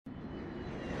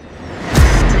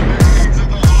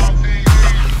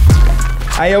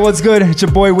Hey, yo, what's good? It's your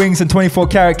boy Wings and 24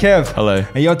 Karat Kev. Hello.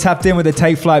 And you're tapped in with the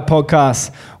Take Flight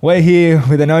podcast. We're here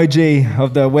with an OG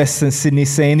of the Western Sydney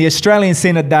scene, the Australian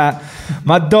scene at that.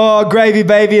 My dog, Gravy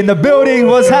Baby, in the building.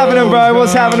 What's happening, bro?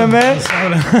 What's happening, man?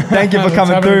 Thank you for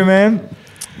coming through, man.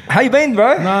 How you been,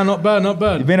 bro? Nah, not bad, not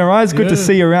bad. You been alright? It's good to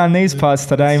see you around these parts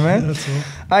today, man. That's all.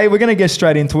 Hey, we're going to get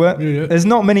straight into it. Yeah. There's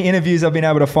not many interviews I've been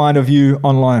able to find of you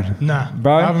online. Nah,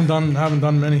 bro. I haven't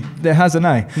done many. There hasn't,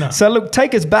 eh? No. So look,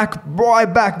 take us back,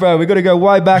 right back, bro. We got to go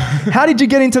way back. How did you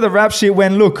get into the rap shit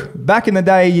when, look, back in the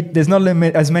day, there's not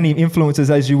as many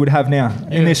influences as you would have now,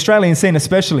 in the Australian scene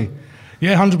especially?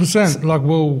 Yeah, 100%. Like,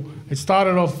 well, it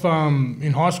started off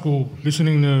in high school,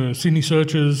 listening to Sydney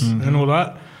Searchers and all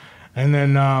that. And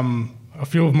then a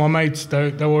few of my mates,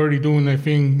 they were already doing their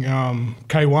thing,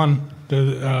 K1,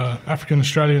 the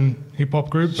African-Australian hip-hop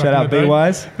group. Shout out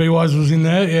B-Wise. B-Wise was in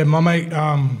there. Yeah, my mate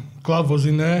Glove was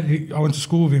in there. I went to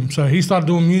school with him. So he started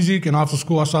doing music, and after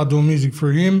school I started doing music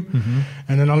through him.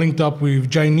 And then I linked up with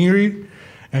Jay Neary,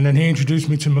 and then he introduced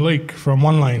me to Malik from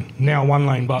One Lane, now One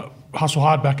Lane, but Hustle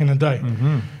Hard back in the day.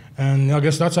 And I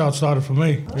guess that's how it started for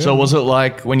me. Yeah. So was it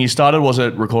like when you started? Was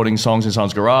it recording songs in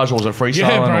someone's garage, or was it freestyling?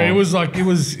 Yeah, bro. Or? It was like it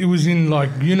was in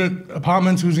like unit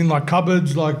apartments. It was in like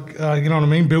cupboards, like you know what I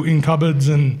mean, built-in cupboards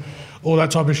and all that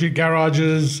type of shit.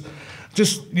 Garages,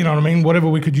 just you know what I mean. Whatever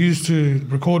we could use to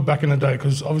record back in the day,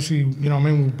 because obviously you know what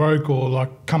I mean, we were broke or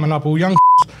like coming up or young.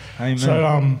 Amen.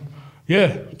 So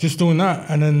yeah, just doing that,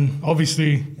 and then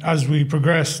obviously as we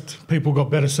progressed, people got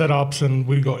better setups, and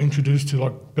we got introduced to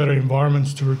like better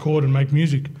environments to record and make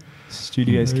music.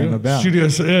 Studios came about.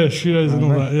 Studios and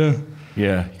all that. Yeah.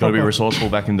 Yeah, you got to be resourceful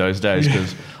back in those days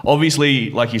because obviously,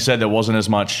 like you said, there wasn't as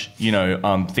much, you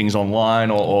know, things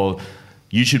online or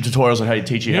YouTube tutorials on how to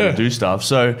teach you how to do stuff.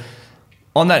 So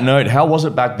on that note, how was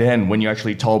it back then when you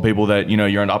actually told people that, you know,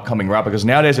 you're an upcoming rapper? Because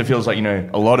nowadays it feels like, you know,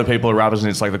 a lot of people are rappers and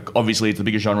it's like, obviously it's the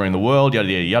biggest genre in the world, yada,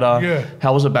 yada, yada. Yeah.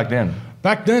 How was it back then?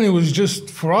 Back then it was just,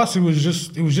 for us, it was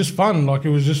just fun. Like it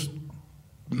was just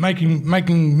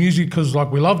making music because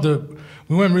like we loved it.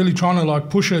 We weren't really trying to like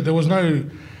push it. There was,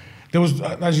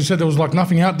 as you said, there was like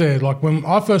nothing out there. Like when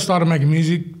I first started making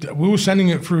music, we were sending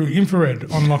it through infrared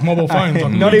on like mobile phones.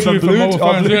 Like Not even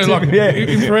Bluetooth.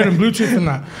 Infrared and Bluetooth and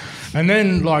that. And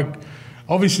then like,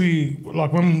 obviously,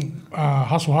 like when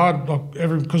Hustle Hard, like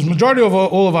because majority of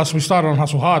all of us, we started on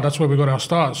Hustle Hard. That's where we got our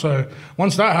start. So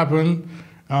once that happened,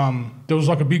 there was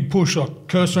like a big push. Like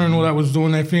Cursor and all that was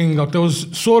doing their thing. Like there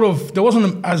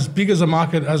wasn't as big as a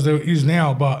market as there is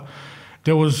now, but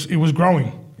it was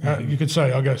growing. You could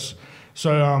say, I guess.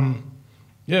 So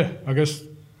yeah, I guess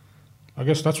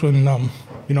that's when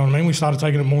you know what I mean. We started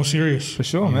taking it more serious. For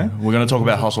sure, man. We're going to talk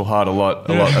about Hustle Hard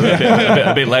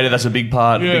a bit later. That's a big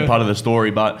part of the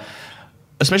story, but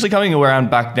especially coming around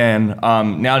back then.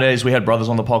 Nowadays, we had brothers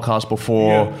on the podcast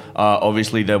before. Yeah.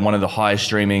 Obviously, they're one of the highest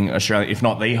streaming Australian, if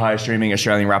not the highest streaming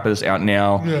Australian rappers out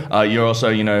now. Yeah. You're also,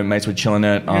 you know, mates with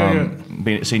Chillin'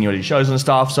 It, seeing you at shows and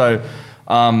stuff. So.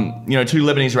 You know, two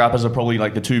Lebanese rappers are probably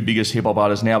like the two biggest hip hop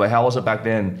artists now. But how was it back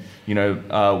then? You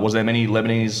know, was there many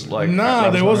Lebanese like? No,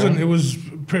 there wasn't. It was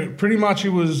pretty much. It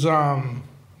was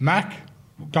Mac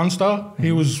Gunstar.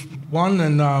 He was one,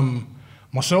 and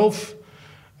myself,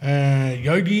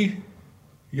 Yogi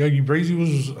Breezy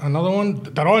was another one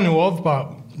that I knew of.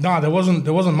 But no, there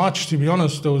wasn't much, to be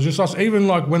honest. There was just us. Even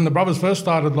like when the brothers first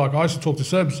started, like I used to talk to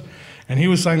Sebs. And he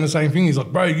was saying the same thing. He's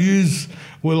like, bro, yous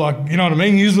were like, you know what I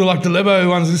mean? Yous were like the Lebo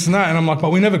ones, this and that. And I'm like, but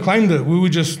we never claimed it. We were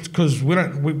just, because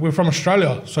we're from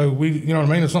Australia. So you know what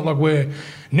I mean? It's not like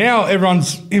now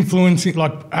everyone's influencing,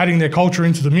 like adding their culture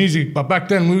into the music. But back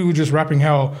then we were just rapping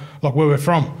where we're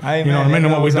from. Hey, you know what I mean?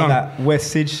 And what we've done. That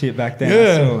West Sid shit back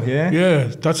then. Yeah.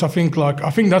 That's, I think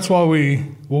that's why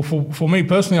for me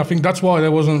personally, I think that's why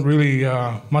there wasn't really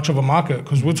much of a market.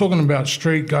 Because we're talking about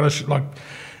street, gutter, like,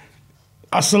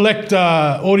 a select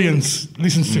audience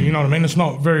listens to, you know what I mean? It's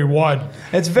not very wide.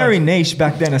 It's very niche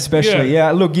back then, especially.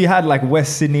 Yeah, look, you had like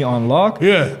West Sydney on lock.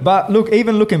 Yeah. But look,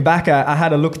 even looking back, I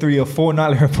had a look through your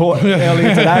fortnightly report earlier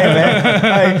today,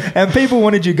 man. Hey, and people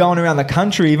wanted you going around the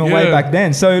country even way back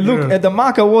then. So look, the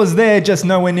market was there, just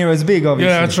nowhere near as big,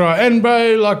 obviously. Yeah, that's right. And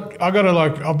bro, like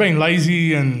I've been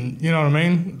lazy, and you know what I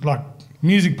mean? Like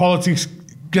music politics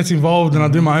gets involved, and I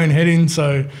do my own head in,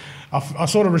 so I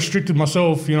sort of restricted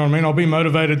myself, you know what I mean? I'll be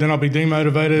motivated, then I'll be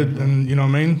demotivated, and you know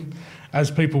what I mean? As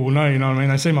people will know, you know what I mean?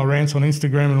 They see my rants on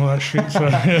Instagram and all that shit. So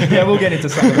yeah, we'll get into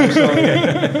some of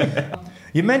that.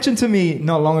 You mentioned to me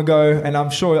not long ago, and I'm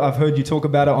sure I've heard you talk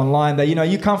about it online, that, you know,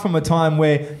 you come from a time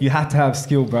where you had to have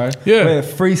skill, bro. Yeah. Whether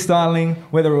freestyling,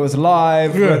 whether it was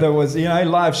live, whether it was, you know,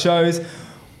 live shows.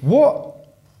 What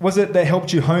was it that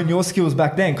helped you hone your skills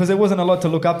back then? Because there wasn't a lot to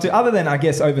look up to other than, I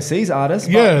guess, overseas artists.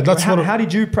 Yeah, that's how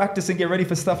did you practice and get ready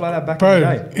for stuff like that back Bro, in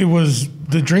the day? it was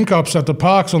the drink ups at the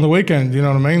parks on the weekend, you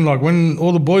know what I mean? Like when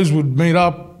all the boys would meet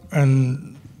up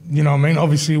and, you know what I mean,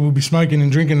 obviously we'll be smoking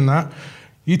and drinking and that.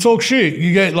 You talk shit.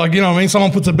 You get like, you know what I mean,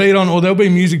 someone puts a beat on or there'll be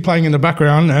music playing in the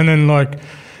background and then like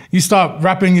you start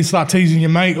rapping, you start teasing your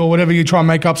mate or whatever, you try and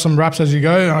make up some raps as you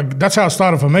go. Like, that's how it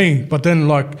started for me. But then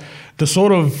like the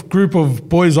sort of group of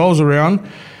boys I was around,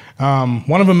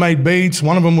 one of them made beats,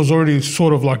 one of them was already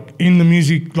sort of like in the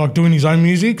music, like doing his own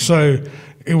music. So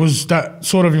it was that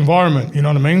sort of environment, you know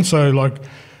what I mean? So like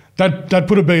they'd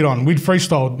put a beat on, we'd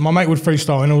freestyle, my mate would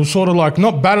freestyle and it was sort of like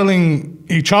not battling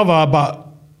each other, but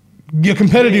you're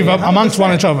competitive amongst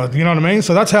one each other, you know what I mean?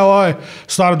 So that's how I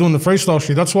started doing the freestyle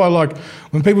shit. That's why like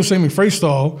when people see me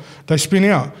freestyle, they spin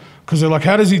out because they're like,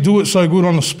 how does he do it so good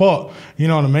on the spot? You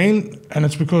know what I mean? And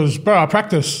it's because, bro, I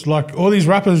practice. Like all these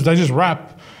rappers, they just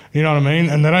rap, you know what I mean?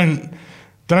 And they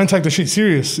don't take the shit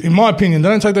serious. In my opinion, they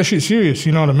don't take that shit serious,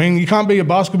 you know what I mean? You can't be a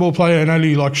basketball player and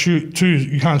only like shoot twos.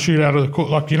 You can't shoot out of the court,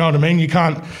 like, you know what I mean? You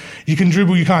can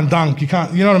dribble, you can't dunk, you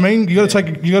can't, you know what I mean? You got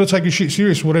to take your shit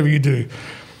serious, whatever you do.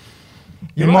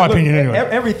 In my opinion, anyway.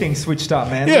 Everything's switched up,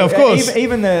 man. Yeah, of course.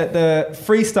 Even the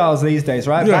freestyles these days,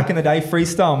 right? Yeah. Back in the day,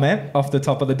 freestyle meant off the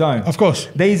top of the dome. Of course.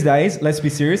 These days, let's be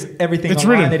serious, everything It's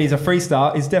online written. that is a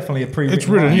freestyle is definitely a pre-written It's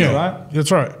written, line, yeah. right? That's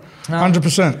right.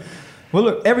 100%. Well,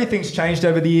 look, everything's changed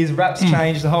over the years. Rap's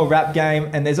changed, the whole rap game,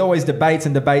 and there's always debates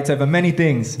over many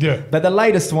things. Yeah. But the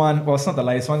latest one, well, it's not the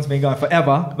latest one, it's been going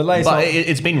forever. The latest But one,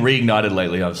 it's been reignited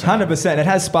lately, I've seen. 100%, it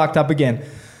has sparked up again.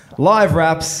 Live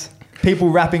raps,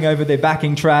 people rapping over their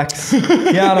backing tracks. You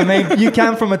know what I mean? You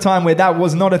came from a time where that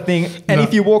was not a thing. And No.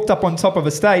 if you walked up on top of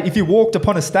a stage, if you walked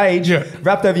upon a stage, Yeah.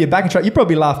 rapped over your backing track, you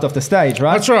probably laughed off the stage,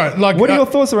 right? That's right. Like, what are your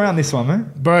thoughts around this one,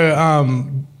 man? Bro,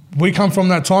 we come from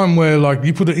that time where like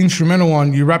you put an instrumental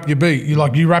on, you rap your beat,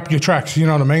 you rap your tracks, you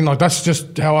know what I mean? Like that's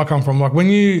just how I come from. Like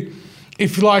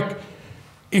if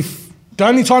the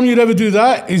only time you'd ever do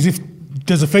that is if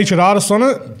there's a featured artist on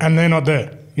it and they're not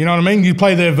there. You know what I mean? You'd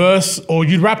play their verse or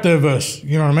you'd rap their verse,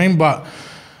 you know what I mean? But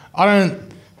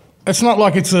it's not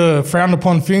like it's a frowned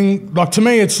upon thing. Like to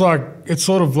me, it's like, it's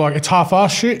sort of like, it's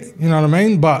half-assed shit, you know what I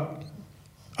mean? But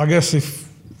I guess if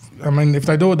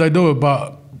they do it, they do it.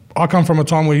 But I come from a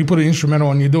time where you put an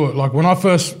instrumental and you do it. Like when I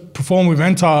first performed with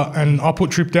Enter and I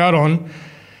put Tripped Out on,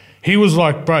 he was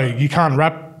like, bro, you can't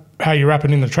rap how you rap it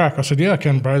in the track. I said, yeah, I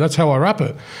can, bro. That's how I rap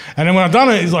it. And then when I done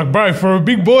it, he's like, bro, for a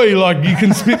big boy, like you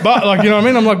can spit, but like, you know what I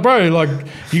mean? I'm like, bro, like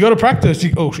you got to practice.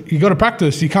 You got to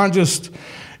practice. You can't just,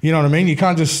 you know what I mean? You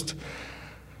can't just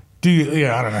I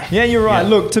don't know. Yeah, you're right. Yeah.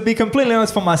 Look, to be completely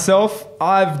honest for myself,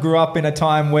 I grew up in a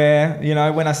time where, you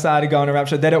know, when I started going to rap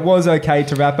show, that it was okay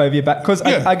to rap over your back. Because,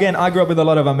 again, I grew up with a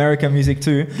lot of American music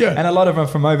too. Yeah. And a lot of them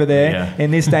from over there in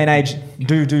this day and age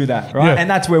do that, right? Yeah. And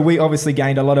that's where we obviously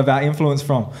gained a lot of our influence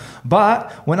from.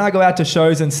 But when I go out to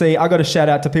shows and see, I got to shout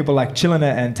out to people like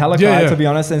Chillina and Talakai, to be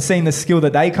honest, and seeing the skill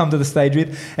that they come to the stage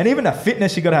with. And even the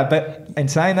fitness you got to have. But in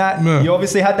saying that, you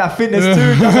obviously had that fitness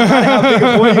too. Doesn't matter how big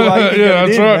a boy you are. You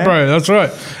that's right, man. Bro. That's right.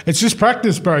 It's just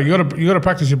practice, bro. You gotta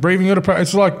practice your breathing. You gotta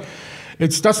practice.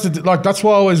 That's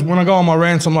why I always, when I go on my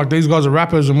rants, I'm like, these guys are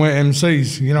rappers and we're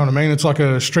MCs. You know what I mean? It's like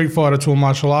a street fighter to a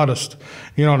martial artist.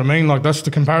 You know what I mean? Like that's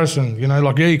the comparison. You know,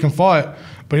 like you can fight,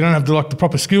 but you don't have the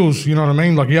proper skills. You know what I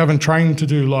mean? Like you haven't trained to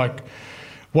do like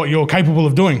what you're capable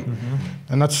of doing,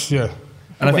 and that's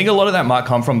And I think a lot of that might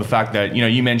come from the fact that, you know,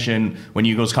 you mentioned when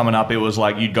you was coming up, it was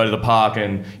like you'd go to the park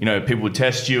and, you know, people would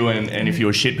test you and if you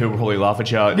were shit, people would probably laugh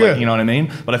at you. Like, you know what I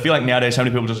mean? But I feel like nowadays so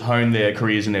many people just hone their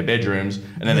careers in their bedrooms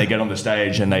and then they get on the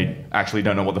stage and they actually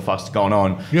don't know what the fuck's going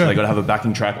on. So they got to have a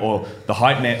backing track or the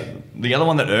hype man. The other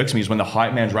one that irks me is when the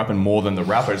hype man's rapping more than the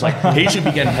rapper. It's like, he should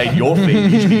be getting paid your fee.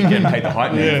 He should be getting paid the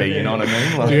hype man fee, you know what I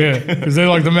mean? Like, because they're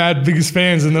like the mad biggest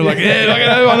fans and they're like,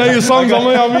 I know your songs,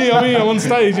 I'm here, I'm on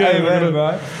stage.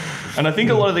 Right. And I think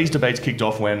a lot of these debates kicked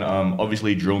off when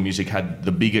obviously drill music had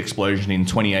the big explosion in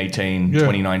 2018,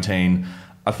 2019.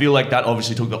 I feel like that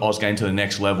obviously took the Oz game to the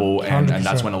next level and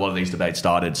that's when a lot of these debates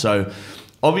started. So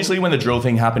obviously when the drill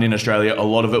thing happened in Australia, a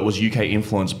lot of it was UK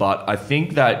influence, but I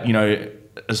think that, you know,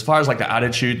 as far as like the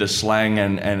attitude, the slang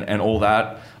and all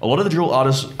that, a lot of the drill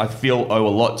artists I feel owe a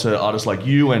lot to artists like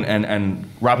you and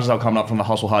rappers that are coming up from the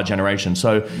hustle hard generation.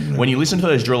 So when you listen to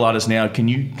those drill artists now, can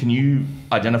you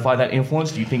identify that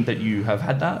influence? Do you think that you have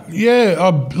had that?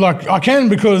 Yeah, I can,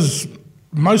 because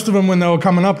most of them when they were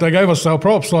coming up, they gave us our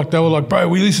props. Like they were like, bro,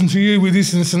 we listen to you, we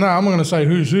this and this and that. I'm not going to say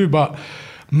who's who, but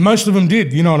most of them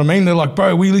did, you know what I mean? They're like,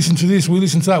 bro, we listen to this, we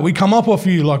listen to that. We come up off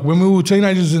you, like when we were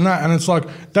teenagers and that. And it's like,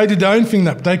 they did their own thing,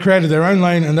 that they created their own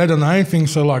lane and they done their own thing.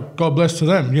 So like, God bless to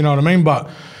them, you know what I mean? But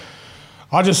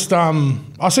I just,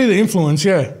 I see the influence,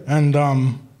 yeah.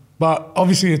 And, but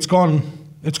obviously it's gone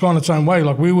its own way.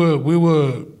 Like we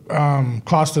were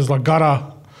classed as like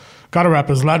gutter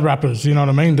rappers, lad rappers, you know what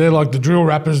I mean? They're like the drill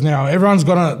rappers now.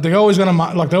 They're always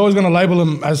gonna label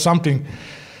them as something.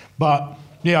 But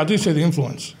yeah, I do see the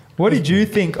influence. What did you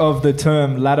think of the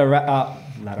term lad rap,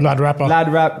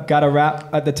 gutter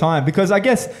rap at the time? Because I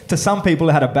guess to some people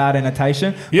it had a bad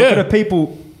annotation. Yeah. But for the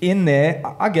people in there,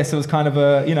 I guess it was kind of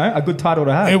a good title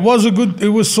to have. It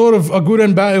was sort of a good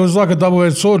and bad. It was like a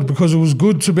double-edged sword because it was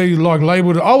good to be like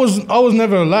labelled. I was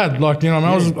never a lad, like, you know what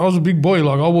I mean? I was a big boy,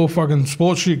 like I wore fucking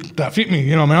sports shit that fit me,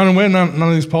 you know what I mean? I didn't wear none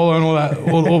of this polo and all that,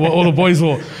 all the boys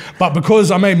wore. But because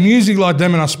I made music like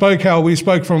them and I spoke how we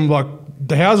spoke from like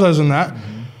the houses and that,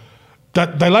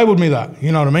 that they labelled me that,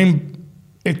 you know what I mean?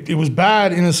 It was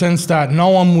bad in the sense that no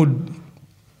one would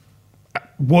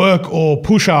work or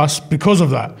push us because of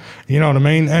that, you know what I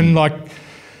mean? And like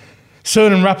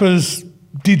certain rappers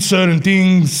did certain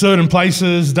things, certain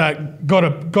places that got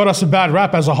us a bad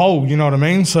rap as a whole, you know what I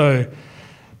mean? So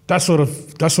that sort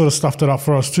of stuffed it up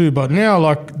for us too. But now,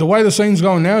 like the way the scene's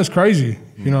going now is crazy.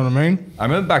 You know what I mean? I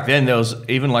remember back then there was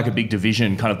even like a big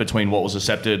division kind of between what was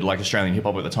accepted like Australian hip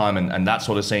hop at the time and that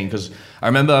sort of scene. Because I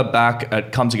remember back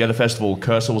at Come Together Festival,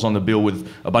 Cursor was on the bill with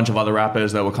a bunch of other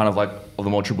rappers that were kind of like of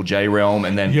the more Triple J realm,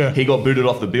 and then he got booted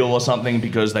off the bill or something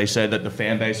because they said that the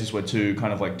fan bases were too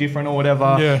kind of like different or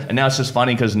whatever. Yeah. And now it's just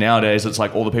funny because nowadays it's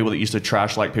like all the people that used to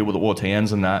trash like people that wore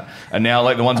TNs and that, and now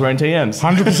like the ones wearing TNs.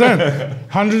 100%,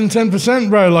 110%,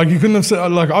 bro. Like you couldn't have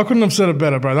said, like I couldn't have said it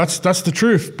better, bro. That's the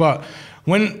truth. But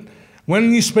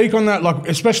when you speak on that, like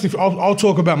especially, I'll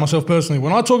talk about myself personally.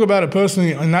 When I talk about it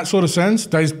personally in that sort of sense,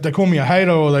 they call me a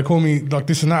hater or they call me like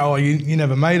this and that, or you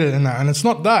never made it and that. And it's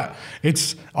not that.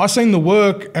 It's I seen the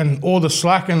work and all the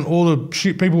slack and all the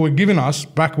shit people were giving us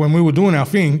back when we were doing our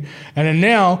thing. And then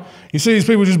now you see these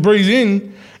people just breeze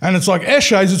in and it's like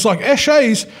Eshays. It's like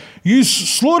Eshays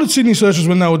slaughtered Sydney Searchers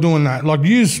when they were doing that. Like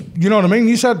you know what I mean?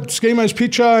 You had Schimo's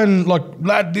picture and like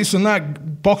lad this and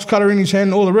that, box cutter in his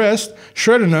hand, all the rest,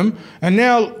 shredding them. And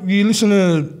now you listen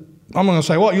to, I'm not going to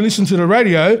say what, you listen to the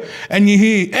radio and you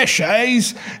hear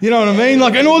Eshays, you know what I mean?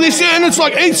 Like, and all this, and it's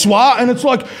like, eat swat, and it's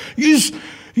like, you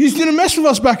didn't mess with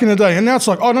us back in the day. And now it's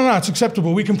like, oh, no, it's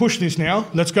acceptable. We can push this now.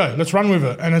 Let's go. Let's run with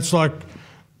it. And it's like,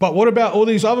 but what about all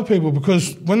these other people?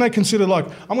 Because when they consider, like,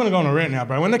 I'm going to go on a rant now,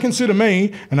 bro. When they consider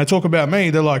me and they talk about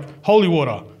me, they're like, holy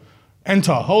water,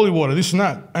 enter, holy water, this and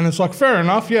that. And it's like, fair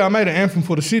enough. Yeah, I made an anthem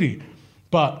for the city.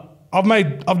 But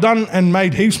I've done and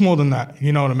made heaps more than that,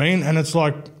 you know what I mean? And it's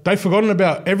like, they've forgotten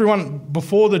about everyone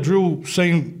before the drill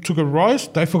scene took a rise.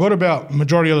 They forgot about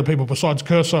majority of the people besides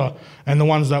Cursor and the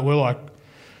ones that were like,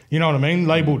 you know what I mean,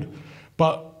 labelled.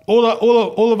 But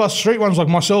all of us street ones like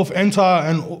myself, Enter,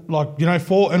 and like, you know,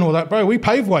 Fort and all that, bro, we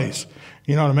pave ways,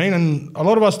 you know what I mean? And a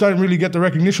lot of us don't really get the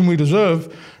recognition we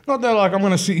deserve. Not that like I'm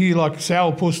going to sit here like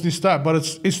sourpuss this, that, but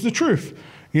it's the truth,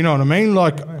 you know what I mean?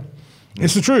 Like,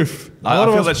 it's the truth. I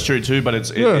feel that's true too, but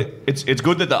it's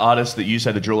good that the artists that you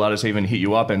said, the drill artists, even hit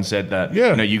you up and said that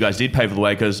you know, you guys did pave the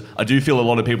way, because I do feel a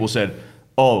lot of people said,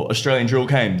 oh, Australian drill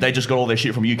came, they just got all their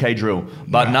shit from UK drill.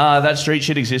 But nah, that street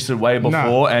shit existed way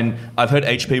before. And I've heard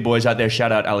HP boys out there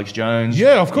shout out Alex Jones.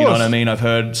 Yeah, of course. You know what I mean? I've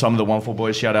heard some of the 1-4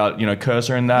 boys shout out, you know,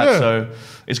 Cursor and that. Yeah. So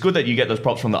it's good that you get those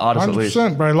props from the artists 100%, at least.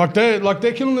 100%, bro. Like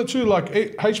they're killing it too. Like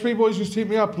HP boys used to hit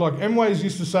me up. Like M-Ways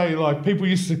used to say, like people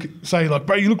used to say, like,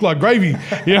 bro, you look like gravy.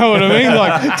 You know what I mean?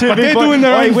 Like, but they're doing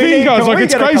their own thing, guys. Like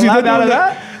it's crazy. Out of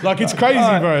that? Like it's crazy,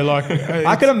 bro. Like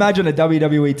I can imagine a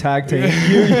WWE tag team.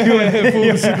 you and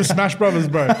full Super Smash Brothers,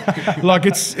 bro. Like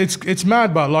it's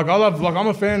mad, but like I love, like I'm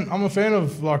a fan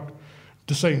of like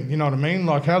the scene. You know what I mean?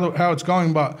 Like how it's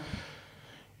going, but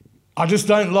I just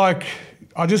don't like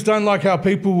how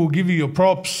people will give you your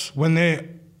props when they're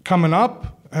coming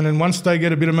up, and then once they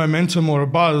get a bit of momentum or a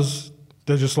buzz,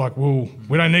 they're just like, well,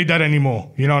 we don't need that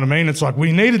anymore. You know what I mean? It's like,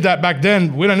 we needed that back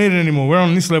then. We don't need it anymore. We're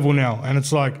on this level now. And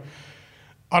it's like,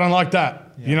 I don't like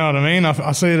that. Yeah. You know what I mean?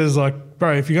 I see it as like,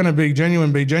 bro, if you're going to be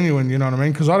genuine, you know what I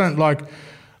mean? Because I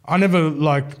never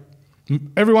like,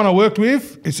 everyone I worked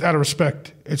with, it's out of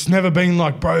respect. It's never been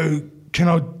like, bro, can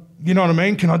I, you know what I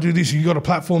mean? Can I do this? You got a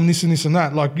platform, this and this and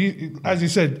that. Like, as you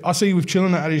said, I see you with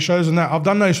Chillin' It at your shows and that. I've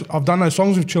done those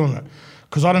songs with Chillin' It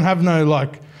because I don't have no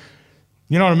like,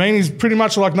 you know what I mean? He's pretty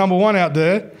much like number one out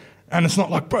there. And it's not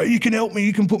like, bro, you can help me,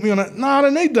 you can put me on it. No, I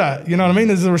don't need that. You know what I mean?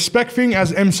 There's a respect thing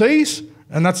as MCs,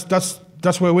 and that's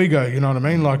that's where we go. You know what I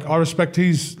mean? Like I respect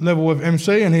his level of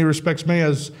MC, and he respects me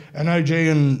as an OG,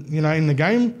 and in the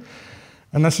game,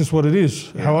 and that's just what it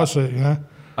is. How I see it.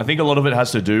 I think a lot of it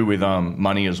has to do with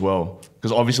money as well.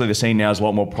 Because obviously the scene now is a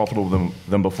lot more profitable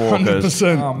than before.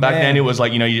 100%. Back then it was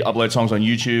like, you upload songs on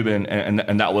YouTube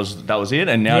and that was it.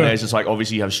 And nowadays it's like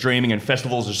obviously you have streaming and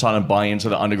festivals are starting to buy into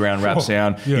the underground rap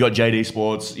sound. You got JD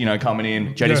Sports, coming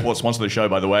in. JD Sports sponsor the show,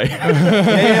 by the way.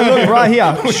 Look, right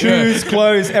here. Shoes,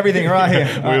 clothes, everything right here.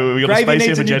 We got the space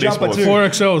here for JD Sports.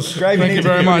 4XLs. Thank you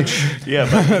very much.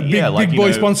 Big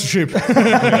boy sponsorship.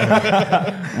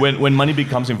 When money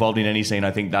becomes involved in any scene,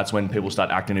 I think that's when people start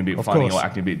acting a bit funny or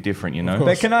acting a bit different,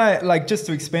 But can I, just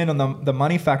to expand on the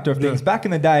money factor of things, back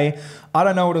in the day, I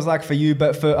don't know what it was like for you,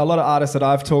 but for a lot of artists that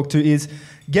I've talked to, is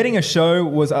getting a show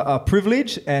was a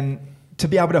privilege, and to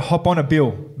be able to hop on a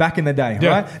bill back in the day,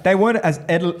 right? They weren't as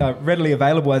readily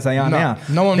available as they are now.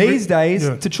 No one These days,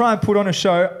 to try and put on a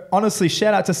show, honestly,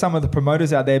 shout out to some of the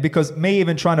promoters out there, because me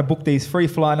even trying to book these free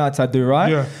fly nights I do,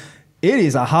 right? Yeah. It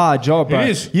is a hard job, bro. It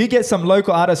is. You get some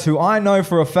local artists who I know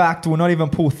for a fact will not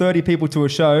even pull 30 people to a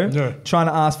show trying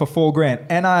to ask for $4,000.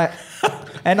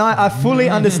 And I fully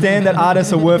understand that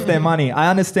artists are worth their money. I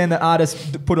understand that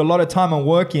artists put a lot of time and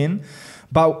work in,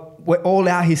 but we're all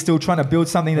out here still trying to build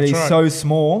something that is so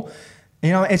small.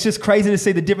 It's just crazy to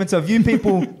see the difference of you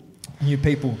people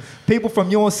from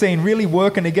your scene really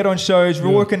working to get on shows,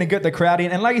 working to get the crowd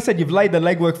in. And like you said, you've laid the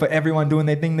legwork for everyone doing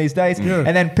their thing these days.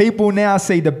 And then people now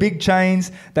see the big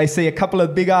chains. They see a couple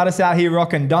of big artists out here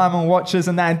rocking diamond watches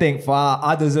and that, and think,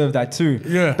 I deserve that too.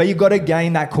 Yeah. But you've got to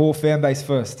gain that core fan base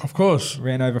first. Of course.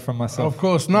 Ran over from myself. Of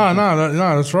course. No,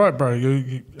 that's right, bro.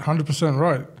 You're 100%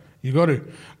 right. You got it.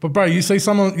 But bro, you see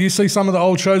some of the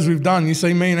old shows we've done. You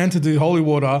see me and Enter do Holy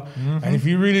Water, and if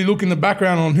you really look in the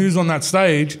background on who's on that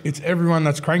stage, it's everyone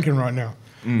that's cranking right now.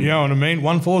 You know what I mean?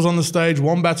 1-4's on the stage,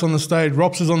 Wombat's on the stage,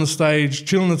 Rops is on the stage,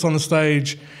 Chillin's on the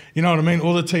stage. You know what I mean?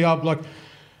 All the tee up,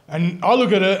 and I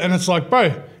look at it and it's like,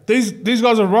 bro, these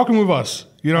guys are rocking with us.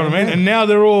 You know what I mean? And now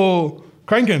they're all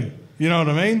cranking. You know what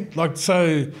I mean?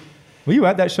 So. Were you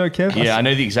at that show, Kev? Yeah, I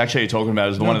know the exact show you're talking about. It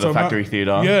was the one at the Factory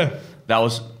Theatre. Yeah. That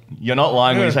was. You're not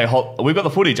lying when you say we've got the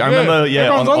footage. I remember,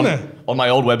 on my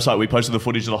old website we posted the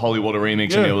footage of the Holy Water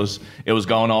remix, and it was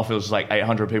going off. It was like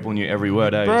 800 people knew every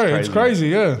word. Bro, it's crazy.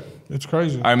 Yeah, it's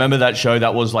crazy. I remember that show.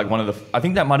 That was like one of the. I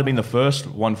think that might have been the first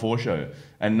 1-4 show,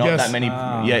 and not that many.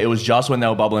 It was just when they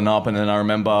were bubbling up, and then I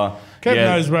remember. Kev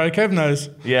knows, bro. Kev knows.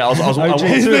 Yeah, I was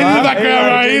he's been in the background,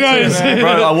 bro. He knows.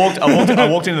 Bro, I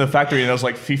walked into the factory and there was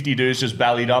like 50 dudes just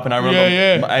ballied up, and I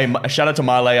remember. Shout out to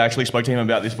Marley. I actually spoke to him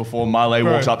about this before. Marley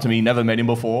walks up to me, never met him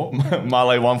before.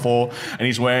 Marley 1-4, and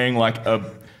he's wearing like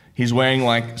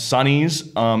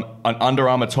sunnies, an Under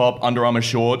Armour top, Under Armour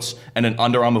shorts, and an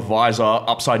Under Armour visor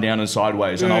upside down and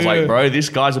sideways. And I was like, bro, this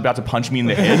guy's about to punch me in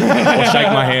the head or shake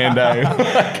my hand.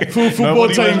 Full football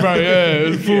team, bro.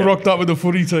 Yeah, full rocked up with the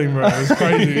footy team, bro. It's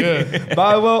crazy. Yeah.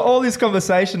 But all this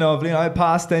conversation of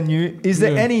past and new. Is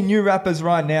there any new rappers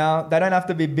right now? They don't have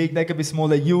to be big. They could be small.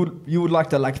 That you would like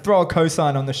to throw a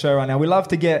cosign on the show right now. We love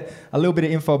to get a little bit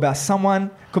of info about someone.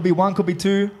 Could be one, could be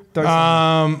two.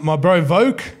 My bro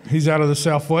Voke, he's out of the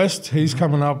southwest. He's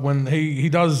coming up when he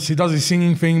does his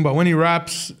singing thing, but when he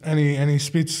raps and he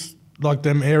spits like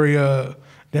them area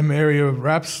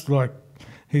raps, like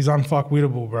he's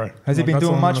unfuckwittable, bro. Has he been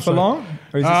doing much for long?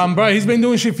 Bro, he's been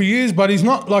doing shit for years, but he's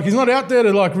not out there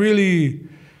to really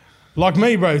like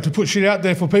me, bro, to put shit out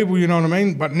there for people. You know what I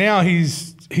mean? But now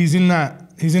he's in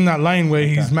that lane where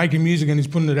he's making music and he's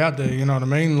putting it out there. You know what I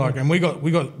mean? And we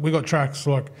got tracks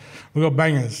we got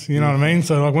bangers. You know what I mean?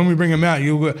 So when we bring him out,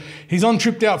 he's on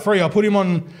Tripped Out 3. I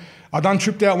done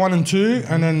Tripped Out 1 and 2,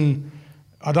 and then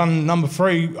I done number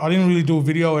 3. I didn't really do a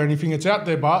video or anything. It's out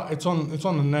there, but it's on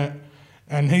the net,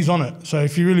 and he's on it. So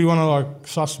if you really want to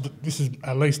suss, this is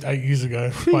at least 8 years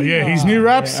ago. But yeah, his new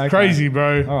raps, crazy,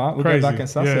 bro. All right, we'll crazy. go back and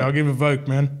suss it. Yeah, I'll give it Vogue,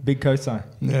 man. Big cosign.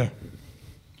 Yeah.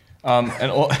 Sorry,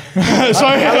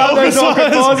 I love those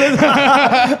awkward pauses.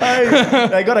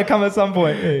 They got to come at some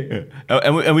point.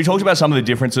 And we talked about some of the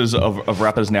differences of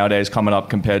rappers nowadays coming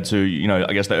up compared to,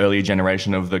 I guess the earlier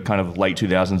generation of the kind of late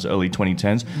 2000s, early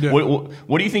 2010s. Yeah.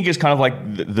 What do you think is kind of like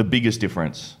the biggest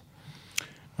difference?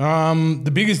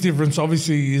 The biggest difference,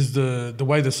 obviously, is the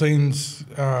way the scenes,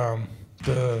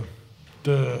 the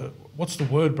what's the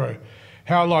word, bro?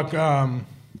 How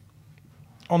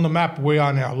on the map we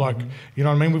are now, you know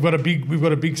what I mean? We've got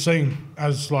a big scene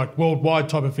as worldwide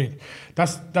type of thing.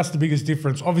 That's the biggest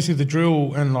difference. Obviously the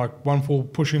drill and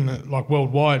 1-4 pushing it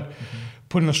worldwide,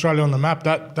 putting Australia on the map,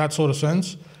 that sort of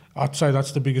sense. I'd say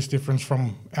that's the biggest difference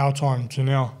from our time to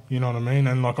now, you know what I mean?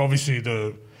 And obviously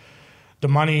the the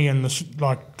money and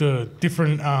the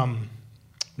different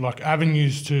like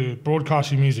avenues to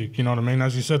broadcast your music. You know what I mean?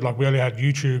 As you said, like we only had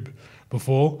YouTube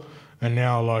before, and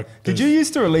now like. Did you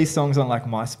used to release songs on like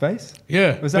MySpace?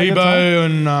 Yeah, Was that your Bebo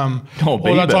and all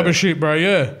that type of shit, bro.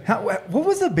 Yeah. What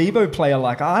was the Bebo player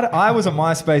like? I was a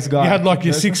MySpace guy. You had like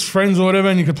your 6 friends or whatever,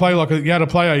 and you could play you had a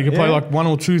player. You could play like 1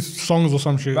 or 2 songs or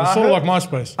some shit. It's sort of like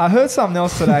MySpace. I heard something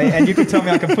else today, and you can tell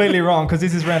me I'm completely wrong because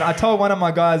this is random. I told one of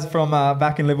my guys from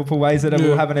back in Liverpool Ways that we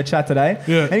were having a chat today,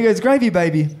 and he goes, "Gravy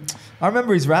baby." I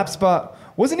remember his raps, but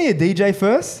wasn't he a DJ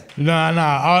first? Nah.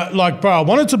 I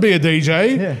wanted to be a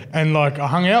DJ, and like I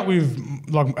hung out with,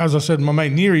 like as I said, my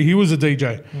mate Neary. He was a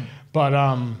DJ, but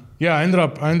I ended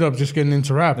up just getting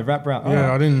into rap. The rap route.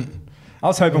 Yeah, I didn't. I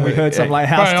was hoping we heard some like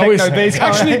house techno beats.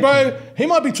 Actually, bro, he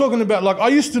might be talking about like I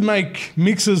used to make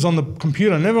mixes on the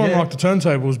computer, never on like the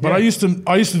turntables, but I used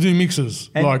to do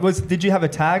mixes. And like, did you have a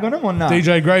tag on him or not?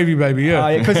 DJ Gravy Baby,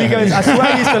 yeah. Because he goes, I swear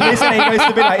I used to listen. He goes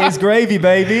to be like, "It's Gravy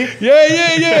Baby."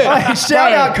 Yeah.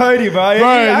 Shout out Cody, bro.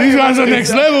 Bro, these guys are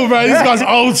next level, bro. These guys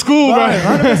old school, bro.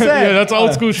 100%. Yeah, that's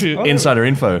old school shit. Insider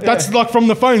info. That's like from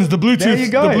the phones, the Bluetooth, There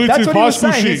you go. the Bluetooth That's what he high was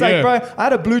school saying. shit. He's like, bro, I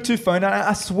had a Bluetooth phone. And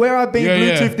I swear I beat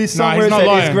Bluetooth this song where it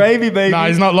said, "It's Gravy Baby." Nah,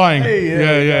 he's not lying.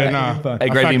 Hey, Nah. Hey,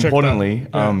 Gravy, importantly,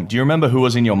 do you remember who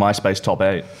was in your MySpace top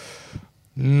 8?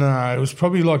 No, it was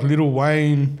probably like Lil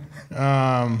Wayne.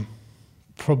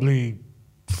 Probably,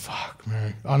 fuck,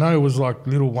 man. I know it was like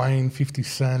Lil Wayne, 50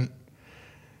 Cent.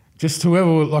 Just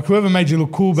whoever made you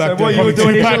look cool back then. So what you were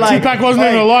doing is you're like, Tupac wasn't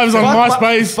even alive, it was on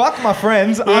MySpace. Fuck my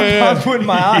friends. I'm putting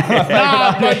my art.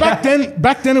 Nah, back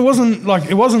then it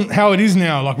wasn't how it is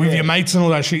now, like with your mates and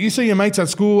all that shit. You see your mates at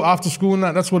school, after school and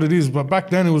that's what it is. But back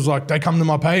then it was like they come to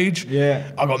my page.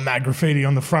 Yeah. I got mad graffiti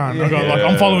on the front. I got like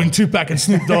I'm following Tupac and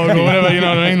Snoop Dogg or whatever, you know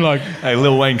what I mean? Like, hey,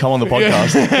 Lil Wayne, come on the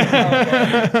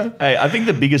podcast. Hey, I think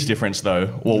the biggest difference though,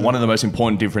 one of the most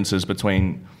important differences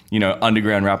between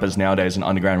underground rappers nowadays and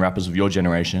underground rappers of your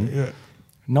generation. Yeah.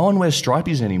 No one wears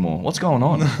stripies anymore. What's going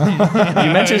on?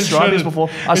 You mentioned stripies before.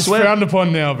 I swear, it's frowned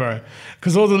upon now, bro.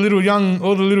 Because all the little young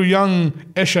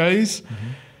eshays,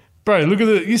 bro. Look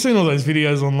at you seen all those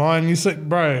videos online. You see,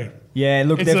 bro. Yeah,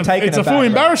 look, they've taken it It's a full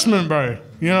embarrassment, bro.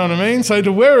 You know what I mean? So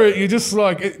to wear it, you just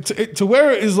like to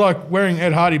wear it is like wearing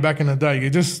Ed Hardy back in the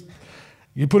day.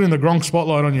 You put in the Gronk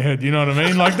spotlight on your head, you know what I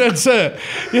mean? Like, that's it.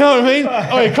 You know what I mean?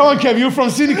 Oh, come on, Kev, you're from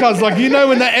Sydney, cuz. Like,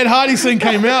 when that Ed Hardy scene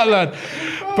came out, lad.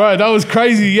 Bro, that was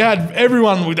crazy. You had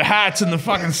everyone with the hats and the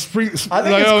fucking spring. I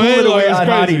think it's cooler to wear Ed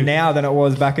Hardy now than it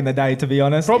was back in the day, to be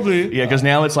honest. Probably. Yeah, because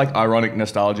now it's like ironic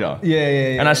nostalgia.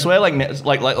 Yeah. And I swear,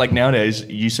 like nowadays,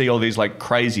 you see all these like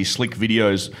crazy slick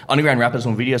videos, underground rappers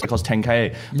on videos that cost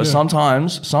 10K. But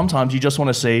sometimes you just want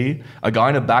to see a guy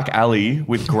in a back alley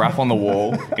with graph on the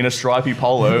wall in a stripy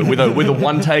polo with a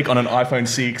one take on an iPhone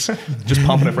 6, just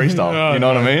pumping a freestyle. You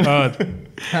know what I mean?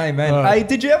 Hey man, hey,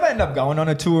 did you ever end up going on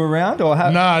a tour around or how?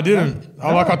 Nah, I didn't.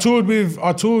 No? I toured with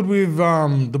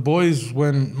the boys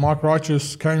when Mike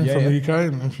Righteous came from the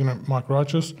UK. If you know Mike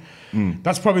Righteous,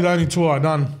 that's probably the only tour I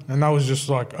done, and that was just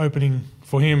like opening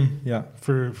for him. Yeah,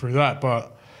 through that.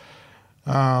 But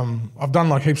I've done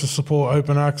like heaps of support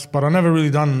open acts, but I never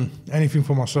really done anything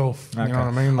for myself. Okay. You know what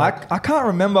I mean? Like, I can't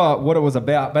remember what it was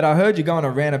about, but I heard you go on a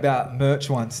rant about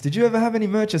merch once. Did you ever have any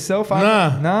merch yourself?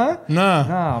 Nah,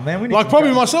 man. We need like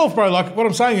probably myself, bro. Like what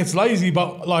I'm saying, it's lazy,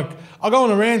 but like I go on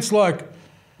a rants like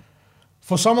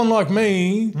for someone like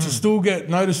me to still get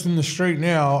noticed in the street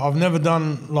now. I've never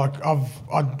done like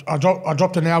I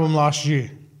dropped an album last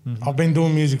year. Mm-hmm. I've been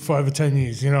doing music for over 10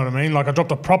 years, you know what I mean? Like I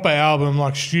dropped a proper album,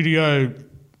 like studio,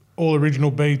 all original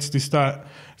beats, that,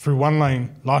 through One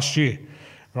Lane last year,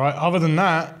 right? Other than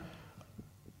that,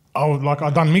 I've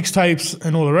done mixtapes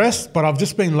and all the rest, but I've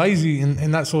just been lazy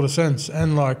in that sort of sense.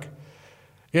 And like,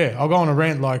 yeah, I'll go on a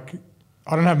rant like,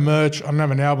 I don't have merch, I don't have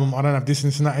an album, I don't have this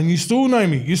and that. And you still know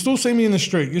me, you still see me in the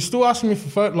street, you're still asking me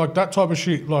for like that type of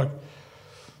shit, like,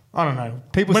 I don't know.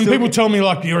 People tell me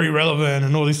like you're irrelevant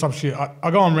and all this type of shit,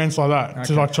 I go on rants like that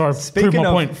to like try to prove my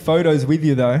point. Photos with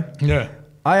you though. Yeah.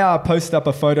 I posted up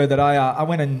a photo that I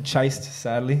went and chased,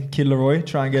 sadly, Kid Laroi,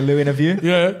 try and get a Lou interview.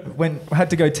 Yeah. I had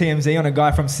to go TMZ on a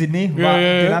guy from Sydney.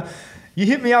 Yeah. You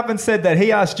hit me up and said that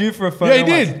he asked you for a photo. Yeah, he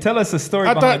did. Tell us the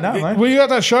story behind that, mate. Were you at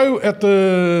that show at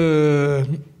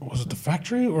was it the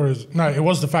Factory? No, it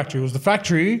was the Factory. It was the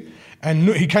Factory. And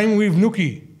he came with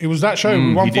Nookie. It was that show.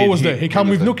 1-4 was there. He came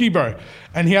with Nookie, bro.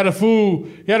 And he had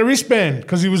a wristband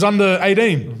because he was under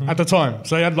 18 at the time.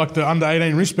 So he had like the under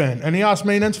 18 wristband. And he asked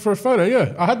me and Nancy for a photo.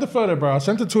 Yeah, I had the photo, bro. I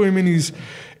sent it to him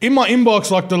in my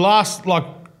inbox, like the last, like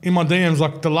in my DMs,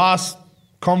 like the last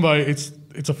convo.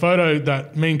 It's a photo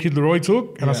that me and Kid Laroi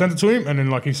took, and I sent it to him, and then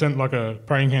like he sent like a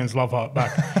praying hands love heart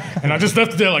back. And I just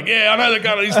left it there like, yeah, I know that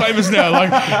guy, he's famous now. Like,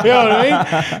 you know what I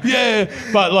mean?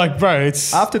 Yeah. But like, bro,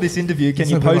 it's... After this interview, can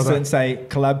you post it and say,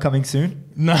 collab coming soon?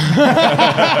 No.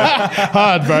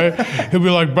 Hard, bro. He'll be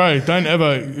like, bro, don't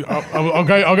ever...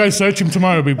 I'll go search him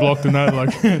tomorrow, he'll be blocked and that.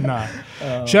 Like,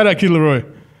 nah. Shout out Kid Leroy.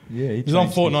 Yeah, He's on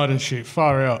Fortnite and shit.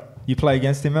 Far out. You play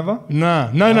against him ever?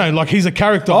 No. Like he's a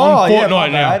character on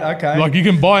Fortnite now. Okay. Like you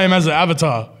can buy him as an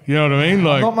avatar. You know what I mean?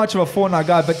 Like, I'm not much of a Fortnite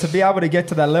guy, but to be able to get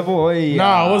to that level,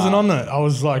 I wasn't on that. I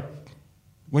was like,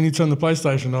 when you turn the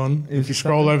PlayStation on, if you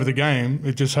scroll over the game,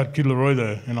 it just had Kid Leroy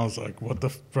there, and I was like, what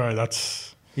the bro?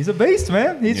 That's... He's a beast,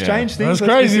 man. He's changed things.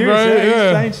 That's crazy, bro. Yeah.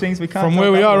 He's changed things. We can't from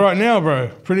where we are right now, bro.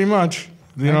 Pretty much.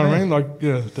 You know what I mean? Like,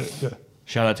 yeah.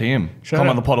 Shout out to him. Come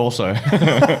on the pod also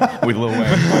with Lil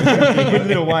Wayne. With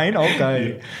Lil Wayne,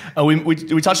 okay.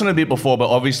 We touched on it a bit before, but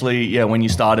obviously, yeah, when you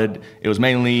started, it was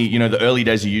mainly, the early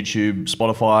days of YouTube,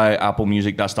 Spotify, Apple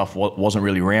Music, that stuff wasn't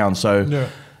really around. So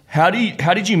how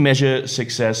did you measure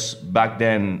success back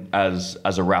then as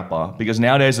a rapper? Because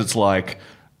nowadays it's like,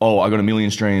 oh, I got 1 million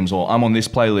streams, or I'm on this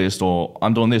playlist, or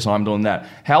I'm doing this, or I'm doing that.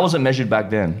 How was it measured back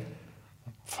then?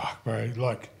 Fuck, bro.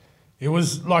 Like, it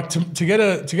was like to get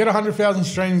 100,000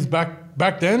 streams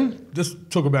back then.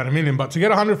 Just took about 1 million, but to get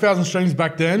 100,000 streams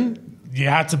back then, you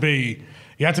had to be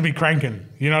cranking.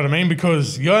 You know what I mean?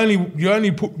 Because you're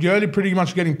only pretty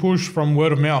much getting pushed from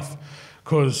word of mouth.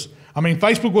 Because I mean,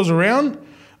 Facebook was around,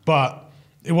 but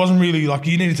it wasn't really like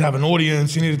you needed to have an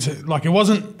audience. You needed to like it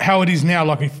wasn't how it is now.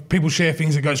 Like if people share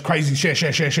things, it goes crazy. Share.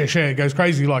 It goes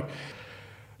crazy. Like.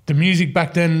 The music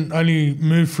back then only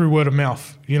moved through word of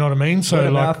mouth. You know what I mean? So word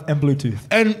of like mouth and Bluetooth.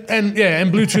 And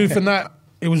Bluetooth and that.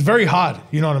 It was very hard.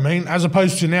 You know what I mean? As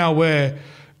opposed to now where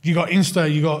you got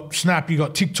Insta, you got Snap, you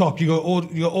got TikTok, you got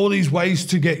all these ways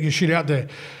to get your shit out there.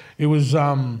 It was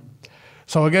so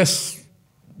I guess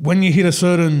when you hit a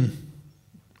certain,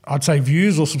 I'd say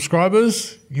views or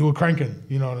subscribers, you were cranking.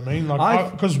 You know what I mean?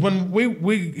 Like because when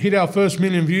we hit our first 1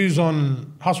 million views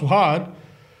on Hustle Hard,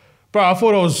 bro, I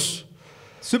thought I was.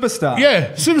 Superstar.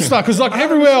 Yeah, superstar. Because like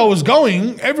everywhere I was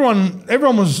going, everyone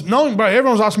was knowing, bro.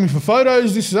 Everyone was asking me for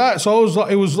photos, this, that. So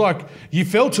it was like you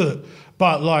felt it,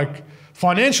 but like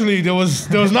financially there was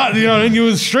not. You know what I mean? You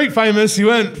was street famous. You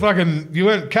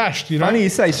weren't cashed. You know. Funny you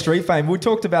say street fame. We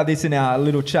talked about this in our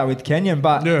little chat with Kenyon,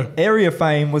 but area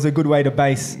fame was a good way to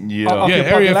base off your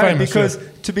popularity famous, because.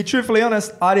 To be truthfully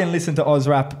honest, I didn't listen to Oz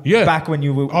Rap back when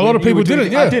you were... A lot of people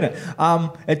didn't, I didn't.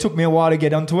 It took me a while to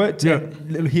get onto it.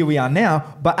 Here we are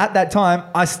now. But at that time,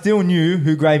 I still knew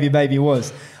who Gravy Baby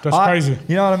was. That's crazy.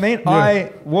 You know what I mean? Yeah.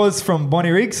 I was from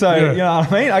Bonnyrigg, so you know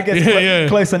what I mean? I guess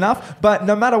close enough. But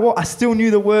no matter what, I still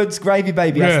knew the words Gravy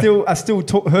Baby. I still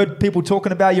heard people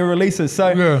talking about your releases.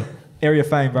 So... Area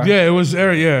fame, bro. Yeah, it was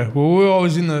area. Well, we were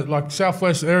always in the like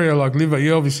southwest area, like Liver.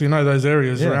 You obviously know those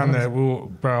areas around there.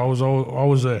 I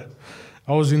was there.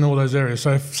 I was in all those areas.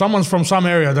 So if someone's from some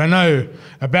area, they know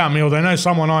about me, or they know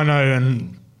someone I know,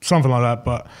 and something like that.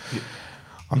 But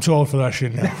I'm too old for that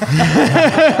shit now.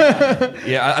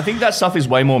 Yeah, I think that stuff is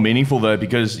way more meaningful though,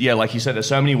 because like you said, there's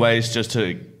so many ways just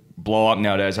to blow up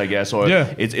nowadays, I guess, or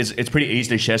it's pretty easy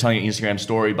to share something on Instagram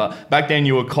story. But back then,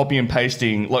 you were copy and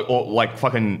pasting like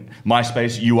fucking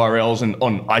MySpace URLs and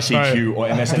on ICQ or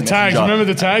MSN. The tags, remember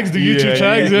the tags, the YouTube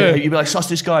tags? Yeah. You'd be like, suss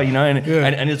this guy,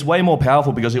 and it's way more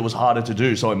powerful because it was harder to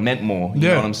do, so it meant more. You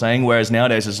know what I'm saying? Whereas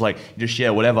nowadays, it's like you just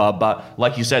share whatever. But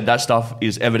like you said, that stuff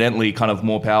is evidently kind of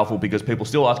more powerful because people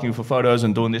still asking you for photos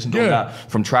and doing this and doing that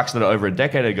from tracks that are over a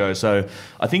decade ago. So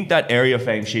I think that area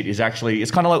fame shit is actually, it's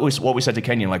kind of like what we said to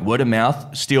Kenyon, like word of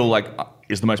mouth still like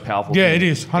is the most powerful thing. It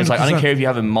is. 100%. It's like I don't care if you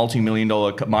have a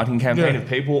multi-million-dollar marketing campaign. If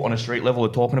people on a street level are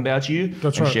talking about you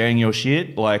sharing your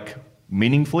shit like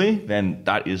meaningfully, then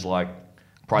that is like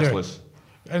priceless.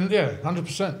 And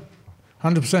 100%.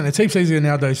 100%. It's heaps easier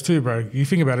nowadays too, bro. You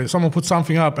think about it. Someone puts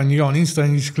something up and you go on Insta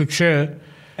and you just click share.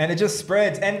 And it just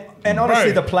spreads. And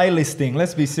honestly, the playlist thing,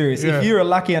 let's be serious. If you're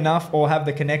lucky enough or have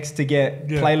the connects to get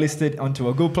playlisted onto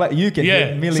a good play, you can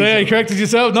get millions. So you corrected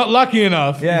yourself, not lucky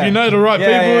enough. If you know the right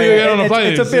people, you get on a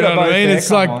playlist. It's a bit of both.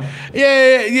 It's like,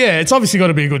 it's obviously got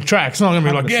to be a good track. It's not going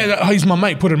to be 100%. Like, he's my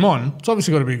mate, put him on. It's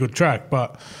obviously got to be a good track.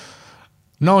 But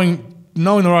knowing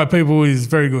the right people is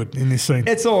very good in this scene.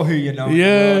 It's all who you know.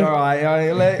 Yeah. All right.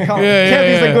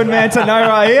 Kevin's a good man to know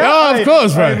right here. Oh, of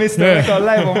course, bro. Mr. Record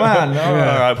Label, man. All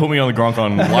right, put me on the Gronk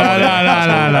on. No.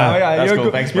 That's cool.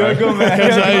 Thanks, bro. You're a good man.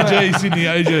 That's OG, Sydney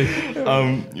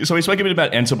OG. So we spoke a bit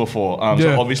about Enter before.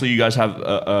 So obviously you guys have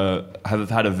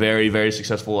had a very, very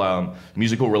successful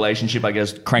musical relationship, I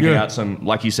guess, cranking out some,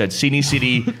 like you said, Sydney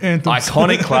City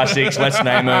iconic classics. Let's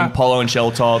name them. Polo and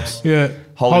Shell Tops. Yeah.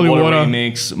 Holy Water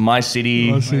Remix, My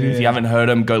City. If you haven't heard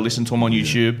them, go listen to them on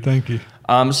YouTube. Thank you.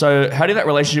 So how did that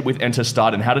relationship with Enter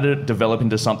start, and how did it develop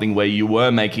into something where you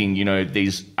were making, you know,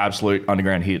 these absolute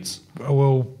underground hits?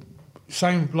 Well,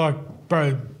 same, like,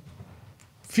 bro,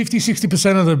 50,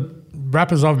 60% of the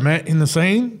rappers I've met in the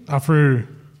scene are through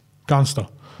Gunster.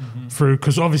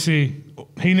 Because obviously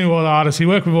he knew all the artists, he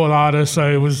worked with all the artists, so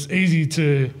it was easy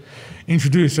to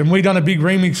introduce. And we done a big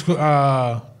remix,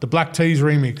 the Black Tees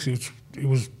remix. It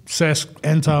was Cesc,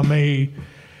 Enter, me,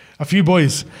 a few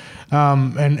boys.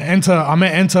 And Enter, I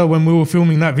met Enter when we were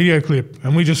filming that video clip,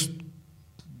 and we just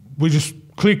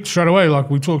clicked straight away. Like,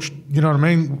 we talked, you know what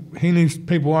I mean? He knew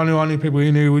people, I knew people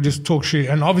he knew. We just talked shit.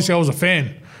 And obviously I was a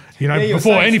fan, you know,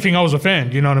 before anything I was a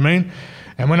fan, you know what I mean?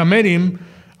 And when I met him,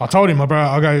 I told him, bro,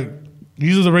 I go,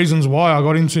 these are the reasons why I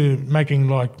got into making,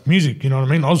 like, music, you know what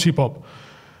I mean? Oz hip hop.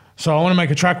 So I want to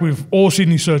make a track with all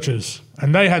Sydney Searchers.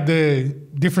 And they had their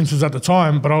differences at the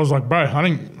time, but I was like, bro, I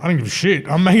didn't give a shit.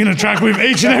 I'm making a track with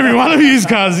each and every one of you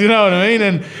guys, you know what I mean?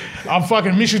 And I'm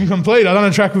fucking mission complete. I done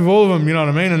a track with all of them, you know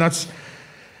what I mean? And that's,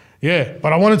 yeah.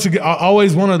 But I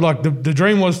always wanted, like, the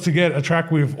dream was to get a track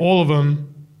with all of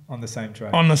them. On the same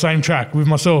track. On the same track with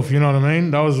myself, you know what I mean?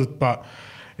 That was it, but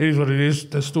it is what it is.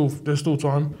 There's still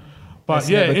time. But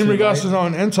yeah, in regards to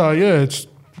knowing Enter, yeah,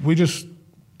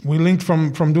 we linked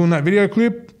from doing that video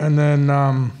clip, and then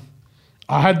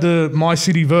I had the My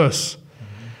City verse.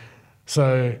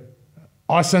 So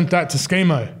I sent that to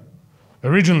Schemo.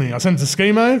 Originally, I sent it to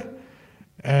Schemo,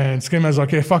 and Schemo's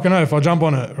like, yeah, fucking oath, I'll jump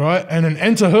on it, right? And then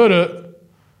Enter heard it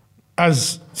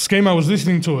as Schemo was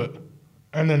listening to it.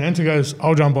 And then Enter goes,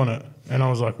 I'll jump on it. And I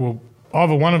was like, well,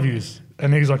 either one of yous.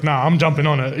 And he's like, nah, I'm jumping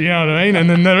on it. You know what I mean? And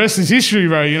then the rest is history,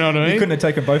 bro. You know what I mean? You couldn't have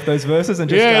taken both those verses and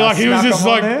just like he was just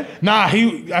like, there? nah.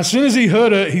 As soon as he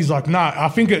heard it, he's like, nah. I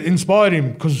think it inspired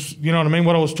him because, you know what I mean,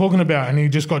 what I was talking about. And he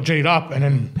just got G'd up, and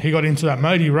then he got into that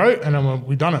mode he wrote, and then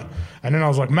we done it. And then I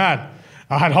was like, mad.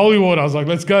 I had holy water. I was like,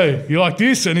 let's go. You like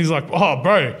this? And he's like, oh,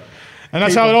 bro. And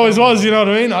that's how it always was. You know what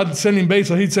I mean? I'd send him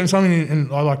beats, or he'd send something,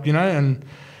 and I like, you know, and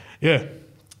yeah.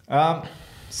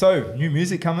 So new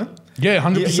music coming. Yeah,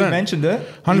 100%. You mentioned it.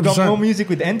 100%. You got more music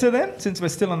with Enter then, since we're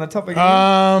still on the topic?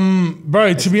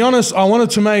 Bro, to be honest, I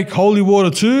wanted to make Holy Water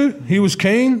 2. He was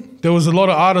keen. There was a lot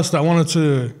of artists that wanted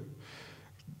to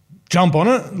jump on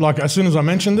it. Like, as soon as I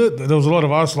mentioned it, there was a lot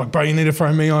of artists like, bro, you need to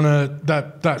throw me on it.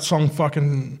 That song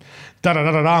fucking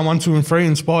da-da-da-da-da, 1, 2, and 3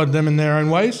 inspired them in their own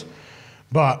ways.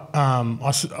 But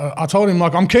I told him,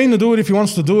 like, I'm keen to do it if he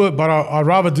wants to do it, but I'd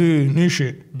rather do new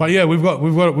shit. But yeah, we've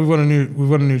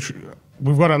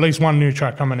got at least one new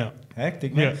track coming out.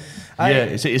 Hectic, man. Yeah.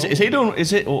 Is he doing?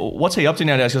 What's he up to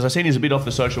nowadays? Because I've seen he's a bit off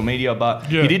the social media, but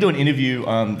he did do an interview.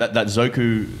 That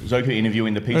Zoku interview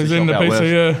in the pizza shop out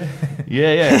west.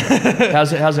 Yeah.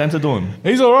 How's Enter doing?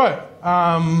 He's all right.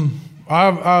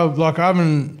 I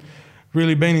haven't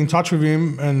really been in touch with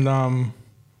him, and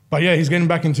but yeah, he's getting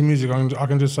back into music. I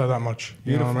can just say that much.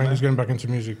 You know what I mean? He's getting back into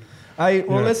music.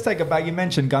 Let's take it back. You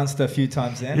mentioned Gunster a few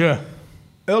times then. Yeah.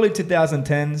 Early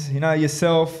 2010s, you know,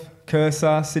 yourself,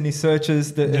 Cursor, Sydney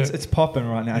Searchers, it's popping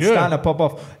right now. It's starting to pop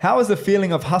off. How was the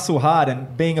feeling of Hustle Hard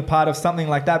and being a part of something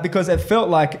like that? Because it felt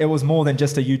like it was more than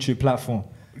just a YouTube platform.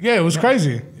 Yeah, it was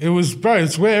crazy. It was, bro,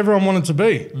 it's where everyone wanted to be.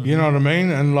 Mm-hmm. You know what I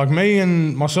mean? And like me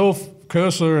and myself,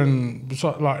 Cursor, and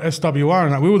like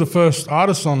SWR, and we were the first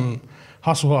artists on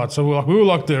Hustle Hard. So we were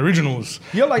like the originals.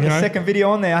 You're like the second video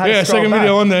on there.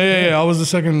 Video on there. Yeah, I was the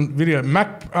second video.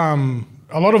 Mac,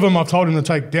 a lot of them I've told him to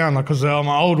take down, like, because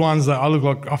my old ones that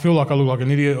I feel like I look like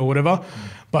an idiot or whatever.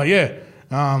 But yeah,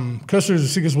 Cursor is the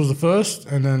Sickest was the first,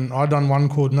 and then I done one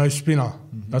called No Spinner.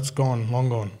 Mm-hmm. That's gone, long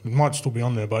gone. It might still be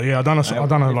on there, but yeah, I done like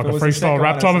a freestyle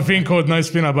rap type of thing called No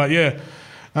Spinner. But yeah,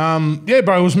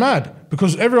 bro, it was mad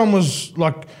because everyone was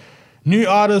like new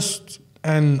artists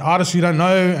and artists you don't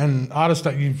know and artists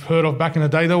that you've heard of back in the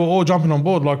day. They were all jumping on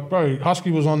board. Like, bro,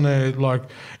 Husky was on there. Like,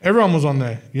 everyone was on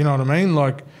there. You know what I mean?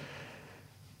 Like,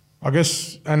 I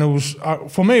guess, and it was,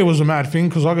 for me, it was a mad thing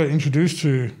because I got introduced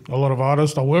to a lot of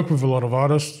artists. I work with a lot of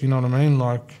artists, you know what I mean?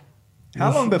 Like,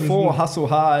 how long before Hustle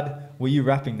Hard were you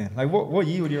rapping then? Like, what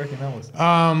year would you reckon that was?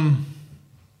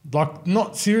 Like,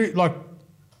 not serious, like,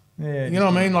 you know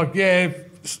what I mean? Like, yeah,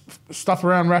 stuff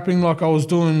around rapping, like I was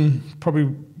doing probably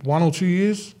 1 or 2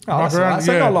 years. Oh, that's right.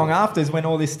 So not long after is when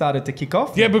all this started to kick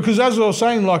off? Yeah, because as I was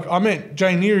saying, like, I met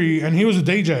Jay Neary and he was a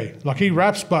DJ. Like, he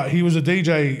raps, but he was a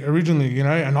DJ originally, you know,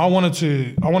 and I wanted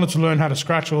to learn how to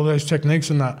scratch all those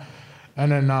techniques and that.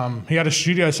 And then he had a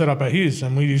studio set up at his,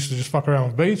 and we used to just fuck around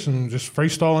with beats and just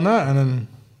freestyle and that, and then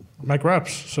make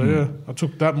raps. So yeah, I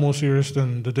took that more serious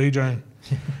than the DJing.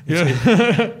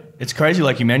 Yeah. It's crazy,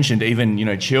 like you mentioned, even, you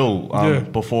know, Chill, Yeah.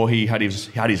 before he had his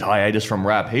hiatus from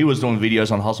rap, he was doing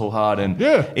videos on Hustle Hard. And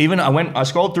Yeah. even I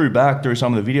scrolled back through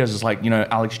some of the videos, it's like, you know,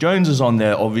 Alex Jones is on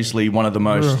there, obviously one of the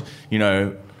most, you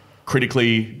know,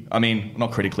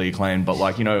 not critically acclaimed, but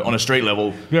like, you know, on a street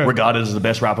level, regarded as the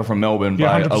best rapper from Melbourne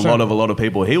by 100%. a lot of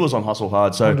people. He was on Hustle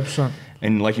Hard. So, 100%.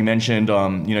 and like you mentioned,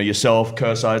 you know, yourself,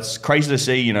 Cursor, it's crazy to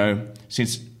see, you know,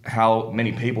 since how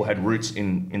many people had roots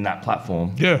in that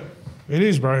platform. Yeah, it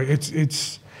is, bro.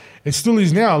 It still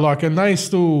is now. Like, and they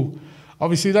still,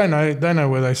 obviously, they know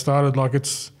where they started. Like,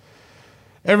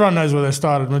 everyone knows where they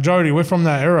started. Majority, we're from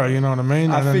that era. You know what I mean?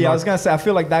 I was gonna say, I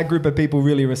feel like that group of people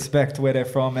really respect where they're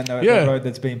from and the road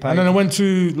that's being paved. And then it went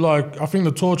to, like, I think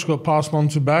the torch got passed on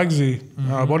to Bagsy,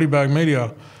 Body Bag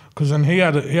Media, because then he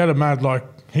had a mad, like,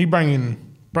 he bring in,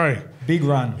 bro. Big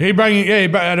run. He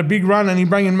had a big run, and he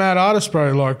bring in mad artists,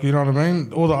 bro. Like, you know what I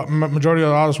mean? All the majority of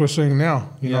the artists we're seeing now.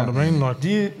 You know what I mean? Like, Do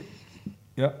you?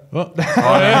 Yeah. oh,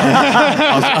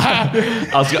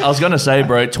 I was gonna say,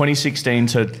 bro, 2016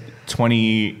 to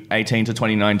 2018 to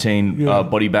 2019,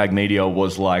 Body Bag Media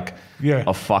was like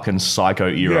a fucking psycho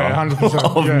era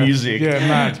 100%, of music. Yeah,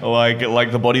 mad.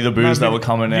 Like the Body the Booze that were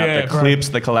coming out, the clips,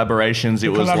 the collaborations. It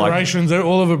was like collaborations,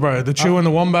 all of it, bro. The Chill and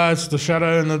the Wombats, the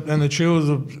Shadow and the Chills,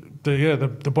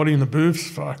 the Body and the Boobs.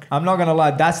 Fuck. I'm not gonna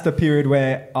lie, that's the period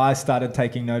where I started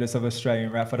taking notice of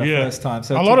Australian rap for the first time.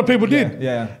 So a lot of people did.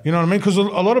 Yeah. You know what I mean? Because a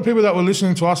lot of people that were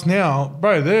listening to us now,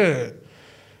 bro, they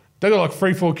got like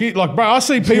 3-4 kids. Like, bro, I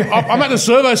see people. I'm at the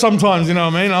survey sometimes. You know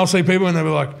what I mean? I'll see people and they'll be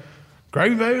like,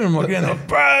 "Gravy baby," I'm like,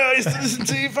 bro, I used to listen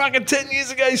to you fucking 10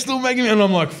 years ago. You're still making me, and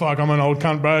I'm like, fuck, I'm an old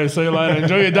cunt, bro. See you later.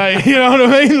 Enjoy your day. You know what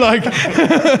I mean? Like,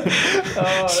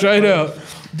 straight out.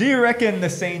 Do you reckon the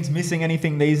scene's missing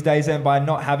anything these days and by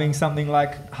not having something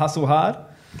like Hustle Hard?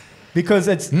 Because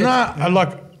it's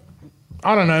like,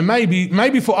 I don't know,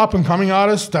 maybe for up and coming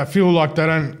artists that feel like they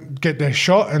don't get their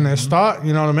shot and their start,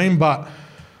 you know what I mean? But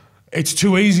it's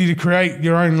too easy to create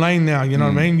your own lane now, you know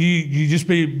what I mean? You just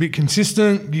be a bit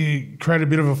consistent, you create a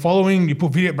bit of a following, you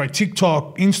put video, bro,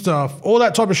 TikTok, Insta, all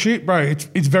that type of shit, bro,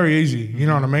 it's very easy, you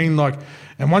know what I mean? Like,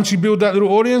 and once you build that little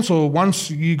audience or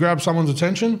once you grab someone's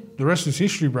attention, the rest is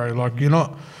history, bro. Like,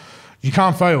 you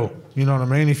can't fail, you know what I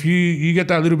mean? If you get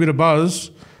that little bit of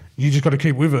buzz, you just got to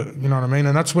keep with it, you know what I mean?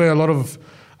 And that's where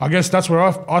I guess that's where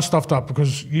I stuffed up,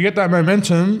 because you get that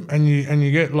momentum and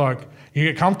you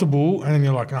get comfortable, and then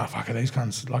you're like, nah, fuck it, these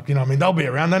cunts, like, you know what I mean? They'll be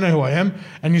around, they know who I am.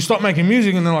 And you stop making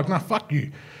music and they're like, nah, fuck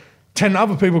you. 10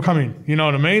 other people come in, you know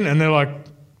what I mean? And they're like,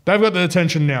 they've got the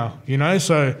attention now, you know?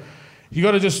 So you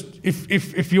got to just,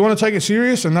 if you want to take it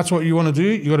serious and that's what you want to do,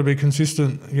 you got to be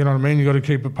consistent, you know what I mean? You got to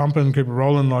keep it pumping, keep it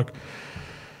rolling, like,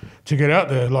 to get out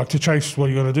there, like, to chase what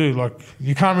you got to do. Like,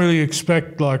 you can't really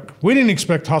expect, like, we didn't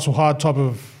expect Hustle Hard type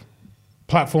of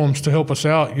platforms to help us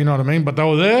out, you know what I mean? But they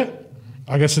were there.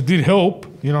 I guess it did help,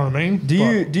 you know what I mean? Do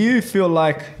you feel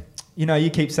like, you know, you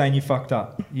keep saying you fucked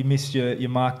up, you missed your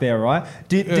mark there, right?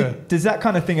 Does that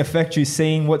kind of thing affect you,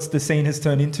 seeing what the scene has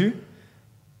turned into?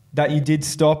 That you did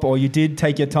stop, or you did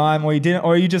take your time, or you didn't,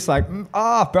 or are you just like, bro,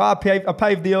 I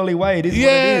paved the early way. It is what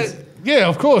it is. Yeah,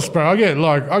 of course, bro.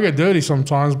 I get dirty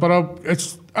sometimes, but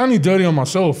it's only dirty on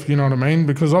myself. You know what I mean?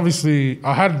 Because obviously,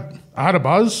 I had a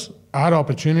buzz, I had an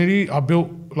opportunity. I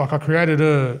created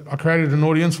an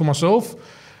audience for myself,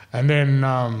 and then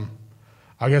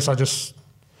I guess I just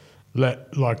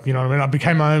let, like, you know what I mean? I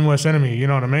became my own worst enemy. You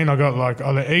know what I mean?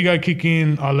 I let ego kick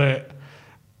in. I let,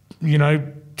 you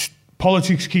know,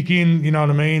 politics kick in, you know what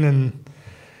I mean? And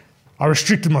I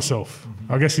restricted myself.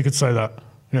 I guess you could say that.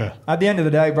 Yeah. At the end of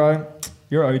the day, bro,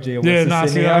 you're OG.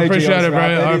 I appreciate it, bro.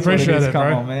 I appreciate it, bro.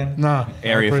 Come on, man. Nah,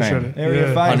 Area fame.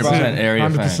 Area fame, 100% area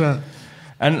 100%. fame.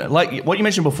 And like what you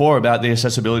mentioned before about the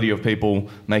accessibility of people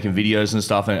making videos and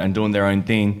stuff and doing their own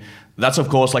thing, that's of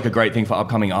course like a great thing for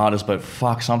upcoming artists, but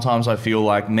fuck, sometimes I feel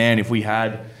like, man, if we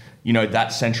had, you know,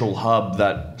 that central hub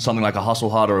that something like a Hustle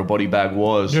Hard or a Body Bag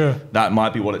was, that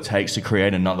might be what it takes to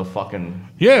create another fucking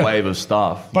wave of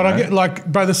stuff. But I get, like,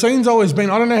 bro, the scene's always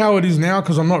been, I don't know how it is now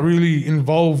because I'm not really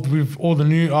involved with all the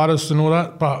new artists and all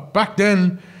that, but back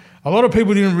then, a lot of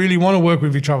people didn't really want to work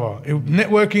with each other.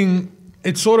 Networking,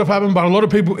 it sort of happened, but a lot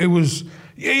of people, it was,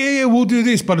 yeah, we'll do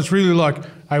this, but it's really like,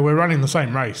 hey, we're running the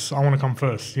same race. I want to come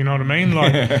first. You know what I mean?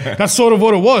 Like, that's sort of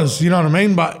what it was. You know what I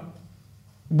mean? But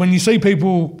when you see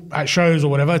people at shows or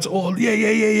whatever, it's all,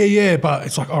 yeah. But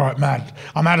it's like, all right, Matt,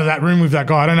 I'm out of that room with that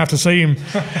guy. I don't have to see him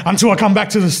until I come back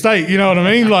to the state. You know what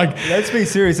I mean? Like, let's be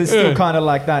serious. It's still kind of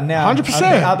like that now.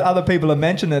 100%. Other people have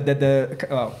mentioned it, that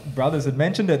the brothers had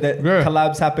mentioned it, that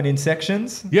collabs happen in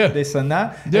sections. Yeah. This and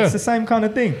that. Yeah. It's the same kind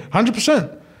of thing.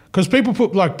 100%. Because people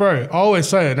put, like, bro, I always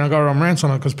say it and I go on rants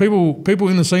on it because people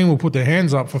in the scene will put their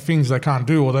hands up for things they can't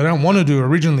do or they don't want to do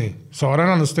originally. So I don't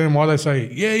understand why they say,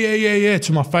 yeah,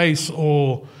 to my face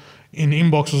or in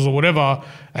inboxes or whatever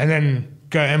and then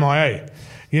go MIA.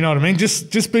 You know what I mean?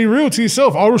 Just be real to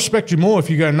yourself. I'll respect you more if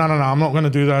you go, no, I'm not going to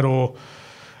do that or...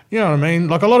 You know what I mean?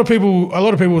 Like a lot of people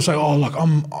will say, "Oh, like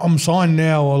I'm signed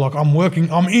now," or like I'm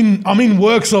in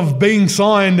works of being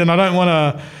signed, and I don't want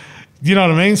to. You know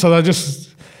what I mean? So they're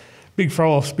just big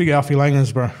throw offs, big Alfie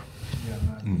Langers, bro.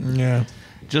 Yeah.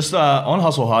 Just on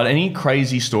Hustle Hard, any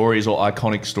crazy stories or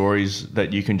iconic stories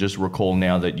that you can just recall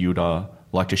now that you'd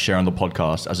like to share on the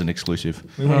podcast as an exclusive?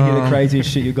 We want to hear the craziest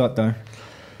shit you got, though.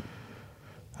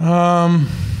 I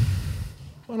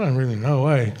don't really know.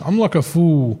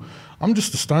 I'm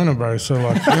just a stoner, bro. So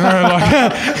like, you know,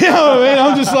 like, you know what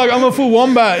I mean? I'm a full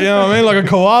wombat. You know what I mean? Like a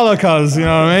koala, cuz. You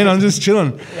know what I mean? I'm just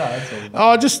chilling. Yeah,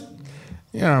 that's all.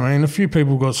 You know what I mean? A few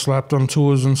people got slapped on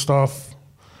tours and stuff.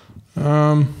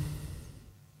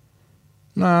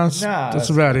 That's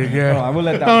about it, yeah. All right, we'll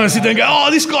let that I don't want to sit there and go, oh,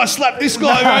 this guy slapped this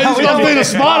guy, bro. This guy's being a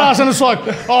smart ass. And it's like,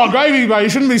 oh, gravy, bro, you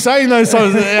shouldn't be saying those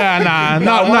things. Yeah,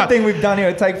 nah. One thing we've done here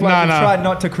at Take Flight, we've tried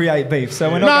not to create beef.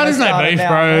 So we're not there's no beef,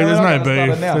 bro.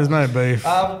 There's no beef.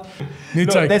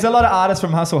 Look, there's a lot of artists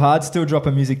from Hustle Hard still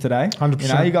dropping music today. 100%. You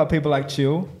know, you got people like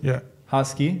Chill. Yeah.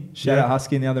 Husky. Shout out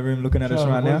Husky in the other room looking at us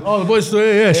right now. Oh, the boys,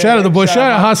 yeah. Shout out the boys. Shout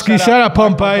out Husky. Shout out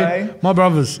Pompey. My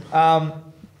brothers.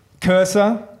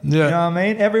 Cursor. Yeah. You know what I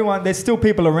mean? Everyone, there's still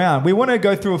people around. We want to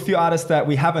go through a few artists that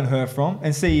we haven't heard from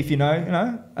and see if you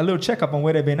know, a little checkup on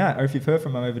where they've been at or if you've heard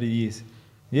from them over the years.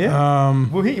 Yeah?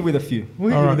 We'll hit you with a few.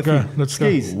 Let's go.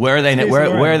 Skis. Where are they,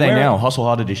 where are they now? Hustle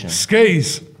Hard edition.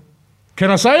 Skis. Can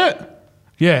I say it?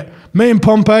 Yeah. Me and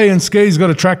Pompey and Skis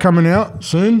got a track coming out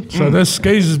soon. So there's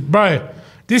Skis, bro.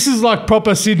 This is like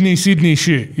proper Sydney shit.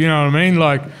 You know what I mean?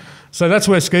 Like, so that's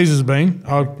where Skis has been.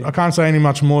 I can't say any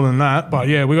much more than that. But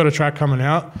yeah, we got a track coming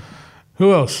out.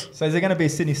 Who else? So is there going to be a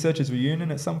Sydney Searchers reunion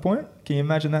at some point? Can you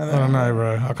imagine that? I don't know,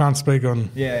 bro. I can't speak on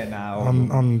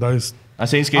on those I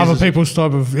seen Skis other people's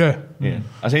type of I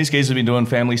seen Skis has been doing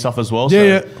family stuff as well.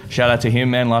 Yeah, so shout out to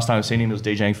him, man. Last time I've seen him, he was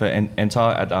DJing for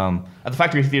Entar at the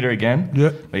Factory Theatre again.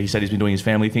 Yeah. But he said he's been doing his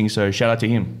family thing. So shout out to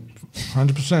him.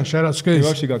 100%. Shout out Skis. Who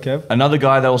else you got, Kev? Another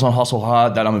guy that was on Hustle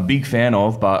Hard that I'm a big fan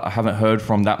of, but I haven't heard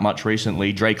from that much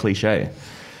recently. Dre Cliche.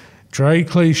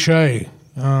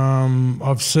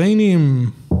 I've seen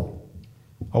him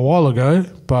a while ago,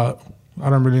 but I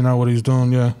don't really know what he's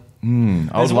doing. Yeah.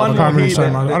 I would love I can't really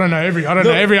say much. I don't know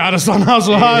every artist on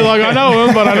Hustle Hard. Like I know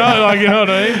him, but I know, like, you know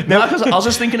what I mean. No, because I was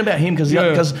just thinking about him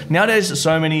because nowadays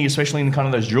so many, especially in kind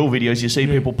of those drill videos, you see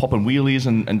people popping wheelies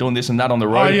and doing this and that on the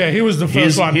road. Oh yeah, he was the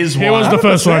first one. He was the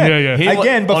first one. Yeah.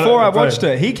 Again, before I watched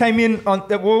it, he came in on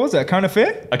what was it? A current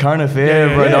affair? A current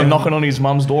affair, bro. They're knocking on his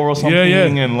mum's door or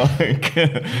something, and like.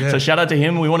 So shout out to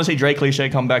him. We want to see Dre Cliche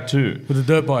come back too with the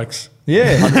dirt bikes.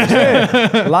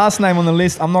 Yeah. Last name on the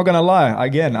list, I'm not going to lie.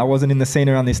 Again, I wasn't in the scene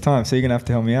around this time, so you're going to have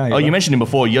to help me out here. Oh, you mentioned him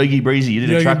before, Yogi Breezy. You did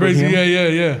a track with him?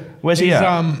 Yeah. Where's he at?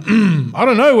 I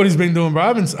don't know what he's been doing, bro. I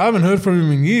haven't heard from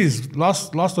him in years.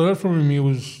 Last I heard from him, he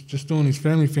was just doing his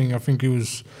family thing. I think he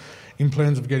was in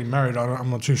plans of getting married.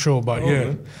 I'm not too sure, but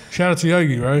Shout out to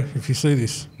Yogi, bro, if you see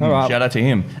this. All right. Shout out to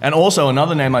him. And also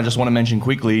another name I just want to mention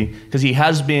quickly, because he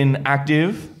has been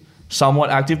somewhat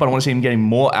active, but I want to see him getting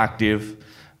more active.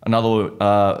 Another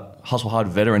Hustle Hard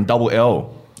veteran, Double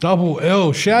L. Double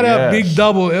L. Shout out Big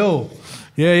Double L.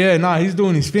 Yeah. Nah, he's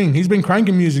doing his thing. He's been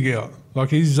cranking music out.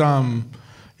 Like he's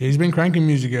been cranking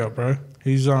music out, bro.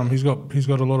 He's got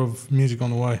a lot of music on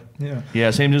the way. Yeah,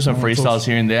 I seen him do some freestyles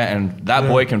here and there, and that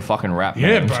boy can fucking rap,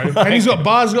 man. Yeah, bro. And he's got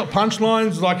bars, got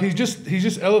punchlines. Like he's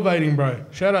just elevating, bro.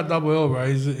 Shout out Double L, bro.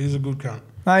 He's a good cunt.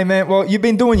 Hey man, well you've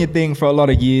been doing your thing for a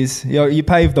lot of years. You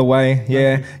paved the way.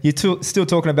 Yeah, you're still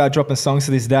talking about dropping songs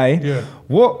to this day. Yeah.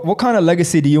 What kind of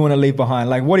legacy do you want to leave behind?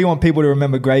 Like, what do you want people to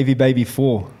remember Gravy Baby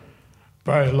for?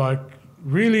 Bro, like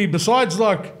really, besides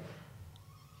like,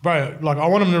 bro, like I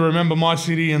want them to remember my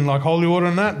city and like Holy Water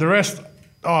and that. The rest,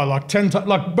 like 10 times.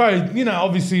 Like, bro, you know,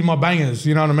 obviously my bangers.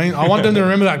 You know what I mean? I want them to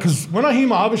remember that because when I hear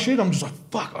my other shit, I'm just like,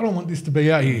 fuck, I don't want this to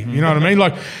be out here. You know what I mean?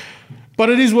 Like. But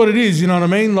it is what it is, you know what I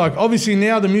mean? Like, obviously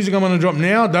now, the music I'm going to drop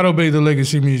now, that'll be the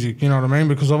legacy music, you know what I mean?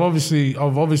 Because I've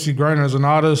obviously grown as an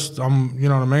artist. You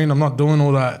know what I mean? I'm not doing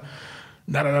all that,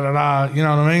 you know what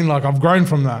I mean? Like, I've grown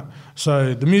from that.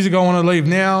 So the music I want to leave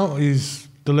now is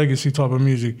the legacy type of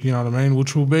music, you know what I mean?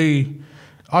 Which will be,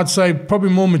 I'd say, probably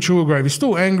more mature Gravy.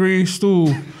 Still angry,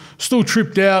 still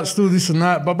tripped out, still this and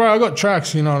that. But, bro, I got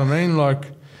tracks, you know what I mean?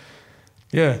 Like,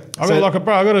 yeah. I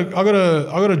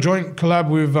got a joint collab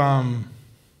with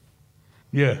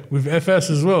Yeah, with FS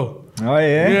as well. Oh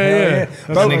yeah, Yeah.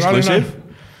 That's an exclusive?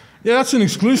 Yeah, that's an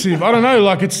exclusive. I don't know,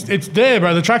 like it's there,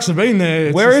 bro. The tracks have been there.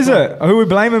 It's Where just is like- it? Who are we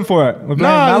blaming for it? We're blaming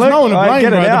No, there's Malik? no one to Alright, blame, get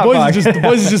bro. it out, The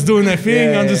boys are just doing their thing.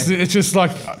 Yeah, It's just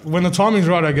like when the timing's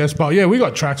right, I guess. But yeah, we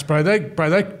got tracks, bro.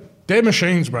 They're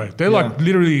machines, bro. They're like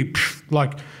literally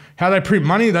like how they print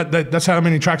money. That's how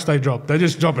many tracks they drop. They're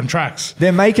just dropping tracks.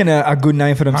 They're making a good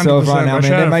name for themselves right now, bro. man. Shout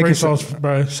They're out making freestyles,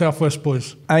 bro. Southwest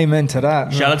boys. amen to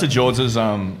that. Shout out to George's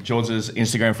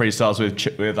Instagram freestyles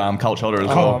with Cult Shoulder as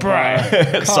well. Bro,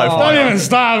 It's so don't fun. even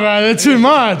start, bro. They're too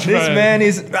much. This bro. man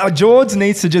is George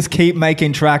needs to just keep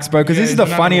making tracks, bro, because Yeah, this is he's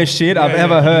the an funniest animal. shit I've Yeah,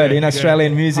 ever yeah, heard yeah, in yeah.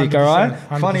 Australian music. 100%, All right,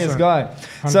 100%. funniest guy.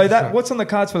 So 100%. what's on the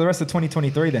cards for the rest of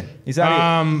 2023 then? Is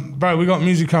that it? Bro, we got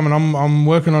music coming. I'm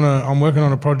working on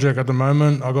a project at the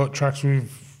moment. I got tracks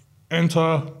with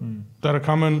Enter that are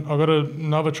coming. I got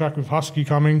another track with Husky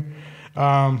coming.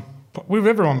 With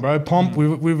everyone, bro. Pomp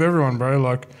with everyone, bro.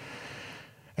 Like,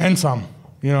 and some.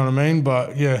 You know what I mean?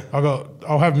 But yeah,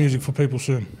 I'll have music for people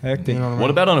soon. Hectic. You know what I mean? What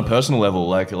about on a personal level,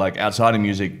 like outside of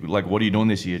music? Like, what are you doing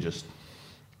this year? Just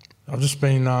I've just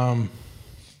been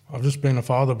a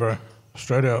father, bro.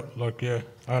 Straight out. Like, yeah,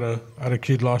 I had a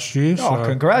kid last year. Oh, so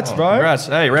congrats, bro. congrats!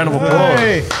 Hey, round of applause!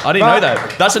 Hey. I didn't know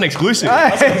that. That's an exclusive. Hey,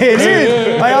 it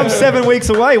is. Hey, I'm 7 weeks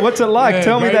away. What's it like? Yeah,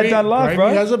 Tell me that Gravy- done live, Gravy bro.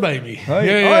 has a baby.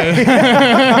 Hey.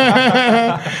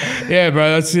 Yeah. Yeah, bro,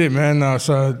 that's it, man.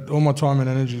 So all my time and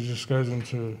energy just goes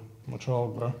into my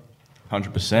child, bro.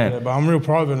 100%. Yeah, but I'm real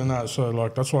private in that, so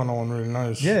like that's why no one really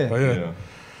knows. Yeah. But yeah.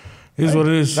 Here's what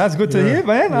it is. That's good to hear,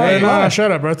 man. Yeah, Hey, no, nice.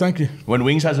 shout out, bro. Thank you. When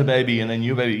Wings has a baby and then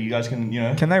your baby, you guys can,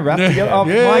 Can they rap Yeah. together? Oh,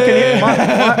 Yeah.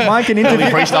 Mike can It'll be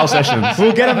interview. freestyle sessions.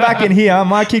 We'll get him back in here.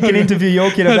 Mike can interview your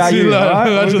kid about That's you. it, All right?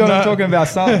 We've imagine got him that. talking about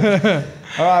something.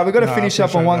 All right, we've got to Nah, finish I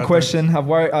up on appreciate one that, question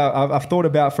I've thought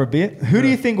about for a bit. Who do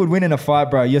you think would win in a fight,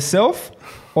 bro? Yourself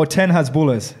or Ten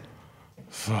Hasbullahs?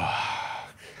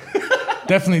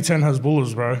 Definitely 10 has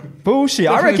bullets, bro. Bullshit.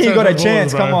 I Definitely reckon you 10 got a has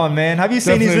chance. bullets, Come bro. on, man. Have you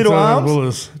seen his Definitely little 10 has arms?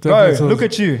 bullets. Bro, Definitely look 10.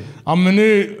 at you. I'm the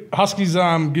new Husky's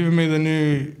giving me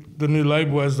the new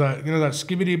label as that, you know, that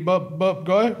skibbity bop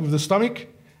guy with the stomach,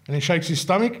 and he shakes his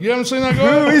stomach. You haven't seen that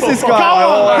guy? Who is this guy? Come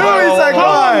on, Who is that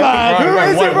guy? man. Who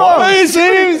is it, what? bro? Hey, you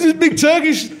seen him? He's this big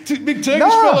Turkish Nah.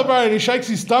 fella, bro, and he shakes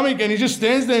his stomach, and he just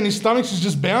stands there, and his stomach is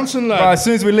just bouncing, like. Bro, as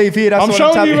soon as we leave here, that's I'm what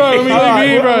showing you, bro. When we All leave right,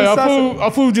 here, well,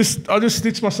 bro. I just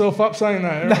stitched myself up saying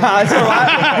that. Nah, it's all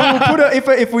right. We'll put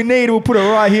it, if we need, we'll put it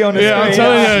right here on the Yeah, I'm screen.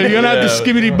 telling you, you're gonna have the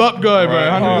Yeah. skibbity bop guy, bro.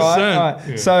 100%. All right, all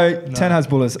right. So 10 has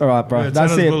bullets. All right, bro. Yeah, 10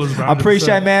 That's has it. bullets, bro, I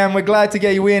appreciate, 100%. man. We're glad to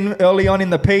get you in early on in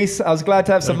the piece. I was glad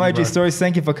to have some Thank you, Moji bro. stories.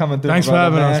 Thank you for coming through. Thanks my for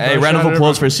brother, having us, man. Hey, bro. round of Shout out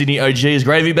applause everyone. for Sydney OGs.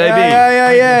 Gravy, baby.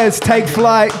 Yeah. It's Take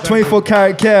Flight, 24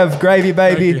 Karat Kev, Gravy,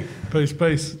 Thank baby. you.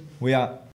 Peace. We are.